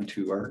around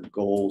to our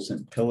goals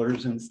and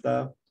pillars and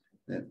stuff,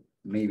 that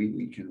maybe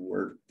we can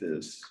work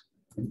this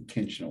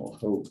intentional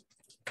hope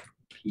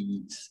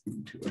piece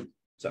into it.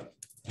 So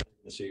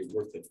you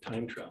work the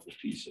time travel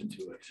piece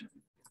into it.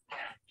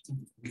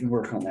 we can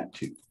work on that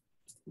too.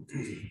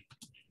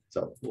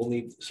 So we'll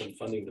need some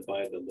funding to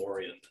buy the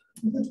DeLorean.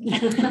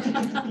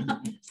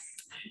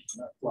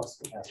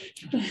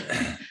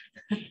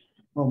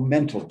 Well,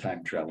 mental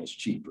time travel is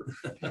cheaper.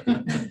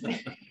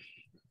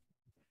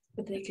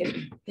 But they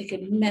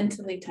could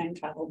mentally time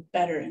travel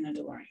better in a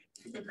DeLorean.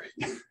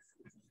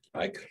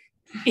 I could.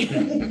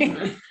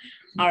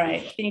 All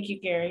right, thank you,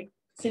 Gary.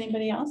 Is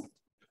anybody else?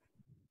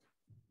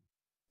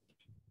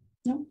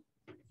 No?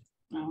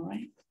 All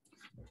right.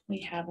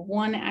 We have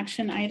one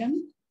action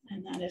item,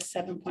 and that is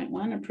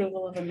 7.1,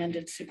 approval of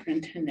amended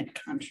superintendent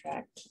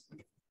contract.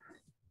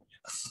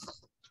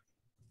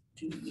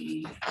 Do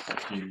we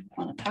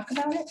want to talk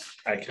about it?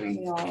 I can.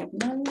 We all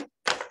know.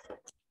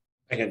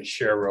 I can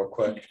share real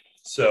quick.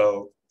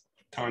 So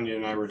Tanya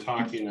and I were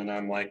talking and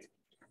I'm like,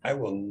 I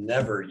will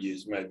never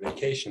use my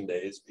vacation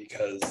days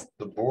because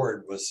the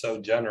board was so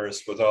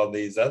generous with all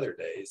these other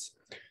days.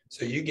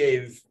 So you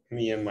gave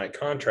me in my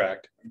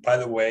contract, by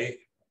the way,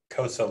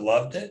 COSA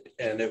loved it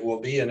and it will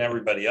be in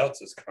everybody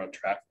else's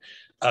contract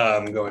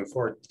going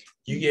forward.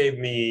 You gave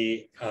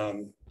me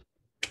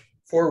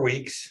 4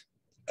 weeks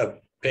of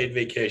paid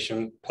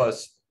vacation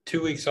plus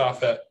 2 weeks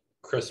off at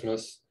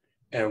Christmas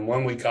and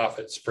 1 week off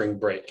at spring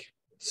break.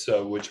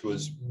 So, which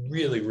was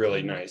really,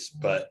 really nice,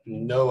 but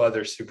no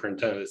other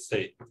superintendent of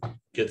state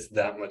gets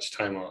that much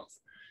time off.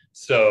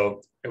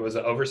 So it was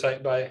an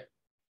oversight by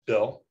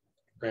Bill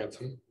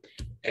Ransom.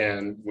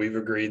 And we've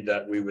agreed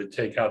that we would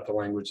take out the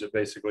language that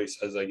basically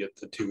says I get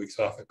the 2 weeks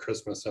off at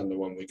Christmas and the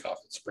 1 week off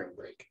at spring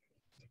break.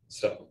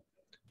 So,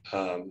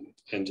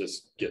 and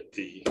just get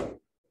the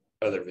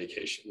other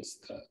vacations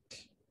that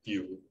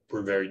you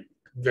were very,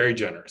 very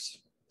generous,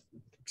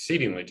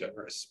 exceedingly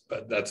generous,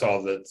 but that's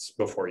all that's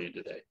before you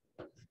today.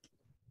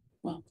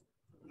 Well,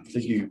 so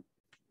you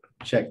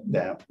checked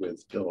that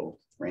with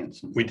Bill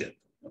Ransom? We did.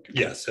 Okay.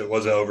 Yes, it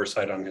was an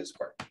oversight on his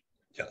part.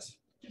 Yes.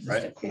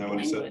 Right. Just a quick Know what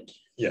he said? language,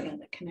 Yeah.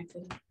 That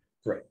connected.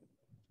 Right.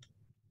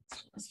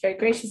 It's very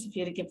gracious of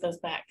you to give those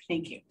back.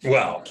 Thank you.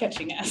 Well, for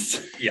catching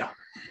us. Yeah.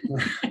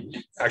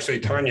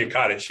 Actually, Tanya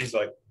caught it. She's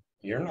like,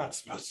 you're not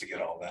supposed to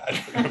get all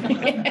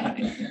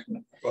that.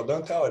 Well,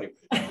 don't tell anybody.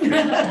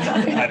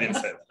 I didn't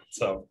say that.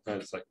 So I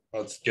was like,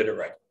 let's get it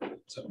right.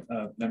 So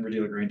Member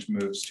DeLagrange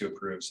moves to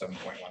approve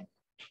 7.1.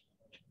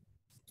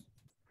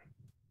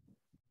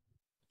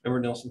 Member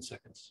Nelson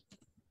seconds.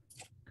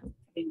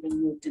 Having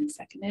been moved and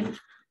seconded.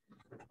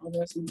 All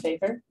those in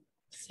favor,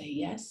 say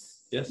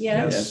yes. Yes.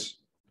 Yes.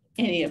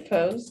 Any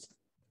opposed?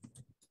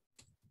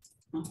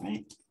 All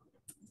right.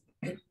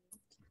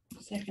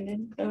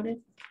 Seconded,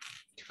 voted.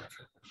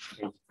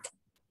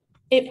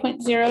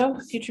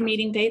 8.0, future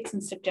meeting dates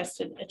and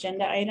suggested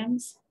agenda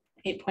items.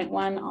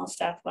 8.1, all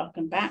staff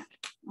welcome back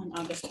on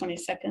August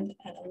 22nd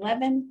at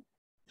 11.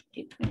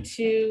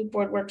 8.2,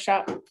 board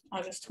workshop,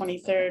 August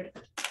 23rd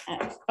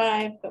at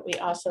 5, but we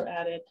also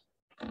added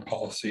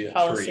policy at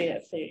policy 3.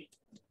 at 3.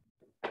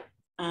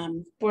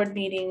 Board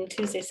meeting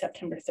Tuesday,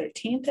 September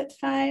 13th at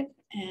 5,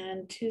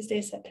 and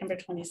Tuesday, September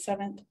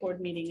 27th, board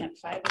meeting at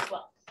 5 as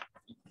well.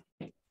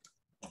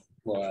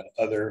 We'll add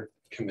other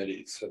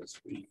committees as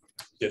we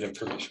get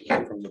information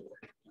from the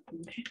board.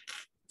 Okay.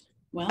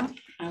 Well,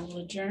 I will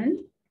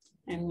adjourn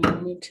and we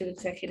will move to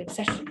executive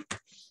session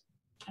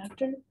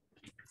after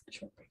a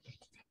short break.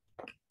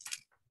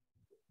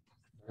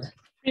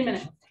 3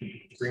 minutes.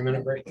 3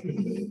 minute break.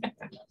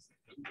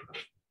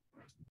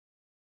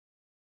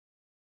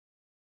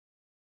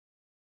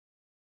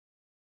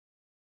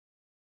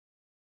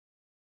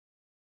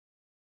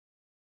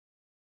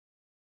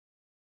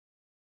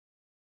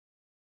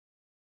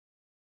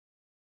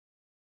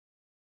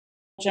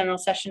 General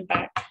session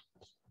back.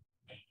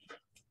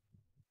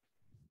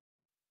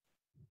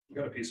 You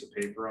got a piece of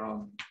paper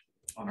on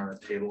our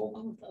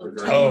table Oh,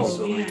 regarding oh,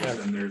 facilities,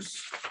 yeah. and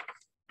there's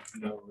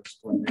no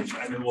explanation.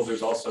 I mean, well,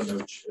 there's also no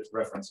it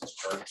references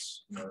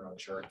charts, no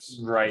charts.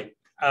 Right.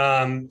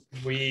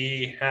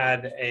 We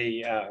had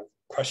a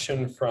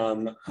question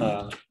from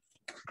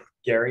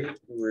Gary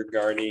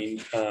regarding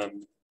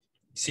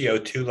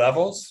CO2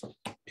 levels,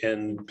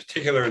 in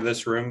particular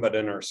this room, but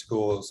in our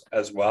schools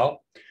as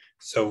well.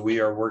 So we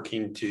are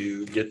working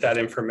to get that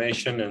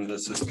information, and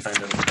this is kind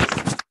of.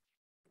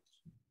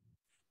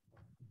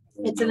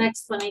 It's an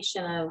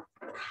explanation of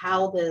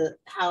how the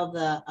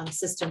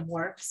system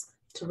works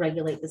to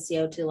regulate the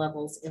CO2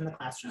 levels in the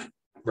classroom.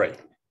 Right.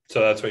 So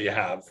that's what you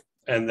have.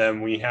 And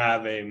then we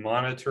have a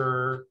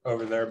monitor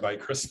over there by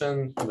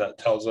Kristen that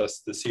tells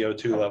us the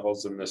CO2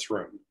 levels in this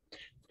room.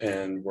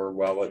 And we're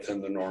well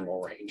within the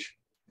normal range.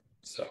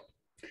 So,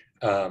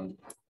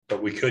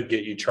 but we could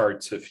get you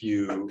charts if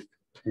you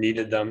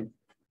needed them.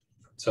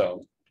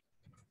 So.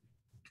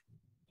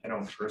 I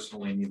don't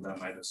personally need them.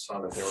 I just saw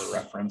that they were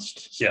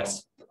referenced. So,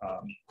 yes.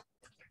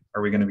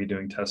 Are we going to be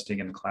doing testing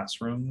in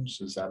classrooms?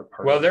 Is that a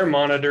part? Well, they're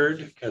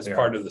monitored as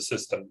part of the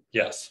system.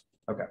 Yes.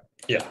 Okay.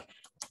 Yeah.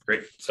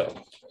 Great. So,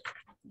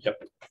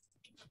 yep.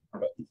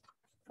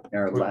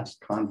 Our last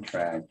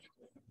contract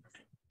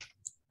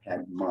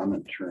had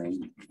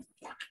monitoring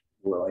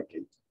for like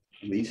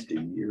at least a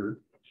year,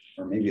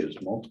 or maybe it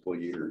was multiple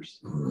years,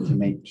 to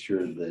make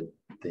sure that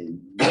they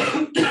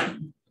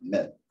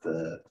met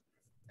the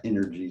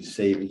energy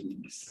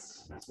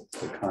savings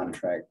the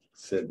contract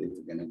said they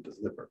were going to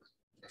deliver.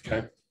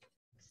 Okay.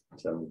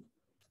 So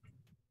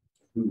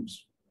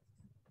who's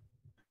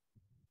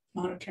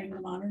Monitoring the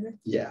monitor.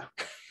 yeah.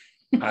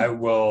 I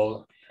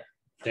will,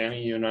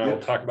 Danny, you and I will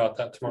talk about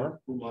that tomorrow.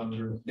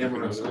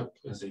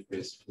 I think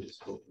basically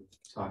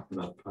talking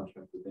about the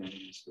contract with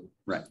Danny. So.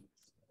 Right.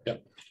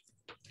 Yep.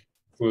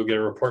 We'll get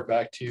a report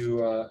back to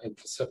you at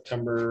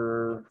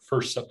the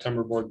first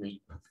September board meeting.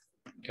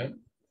 Okay.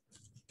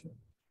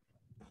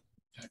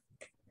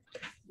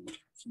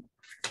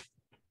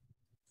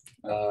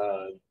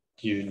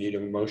 Do you need a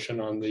motion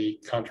on the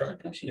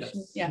contract?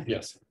 Negotiations. Yeah,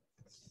 Yes.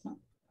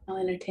 I'll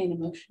entertain a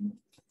motion.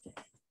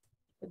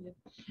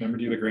 Member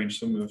DeLaGrange,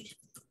 so moved.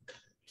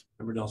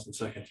 Member Nelson,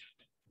 second.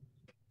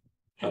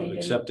 Having been-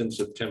 Acceptance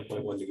of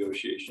 10.1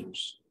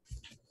 negotiations.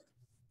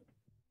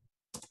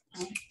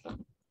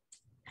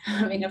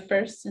 Having a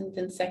first and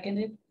been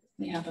seconded,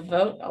 we have a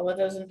vote. All of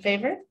those in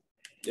favor?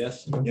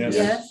 Yes.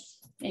 Yes.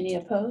 Any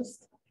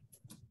opposed?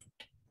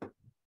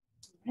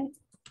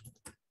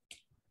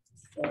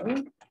 All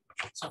right.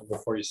 So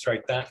before you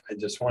strike that, I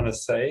just want to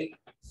say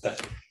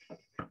that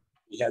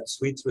we had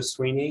Sweets with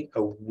Sweeney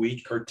a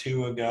week or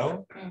two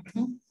ago.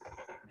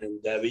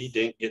 And Debbie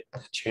didn't get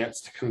the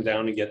chance to come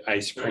down and get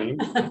ice cream.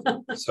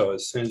 So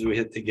as soon as we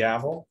hit the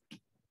gavel,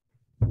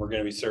 we're going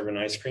to be serving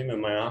ice cream in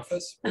my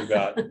office. We've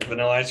got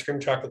vanilla ice cream,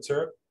 chocolate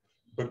syrup,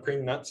 whipped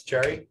cream, nuts,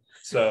 cherry.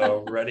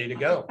 So ready to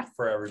go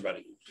for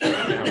everybody. All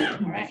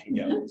right.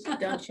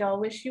 Don't y'all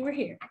wish you were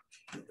here?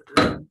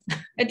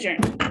 Adjourn.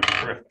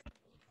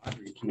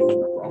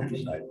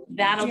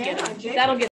 That'll get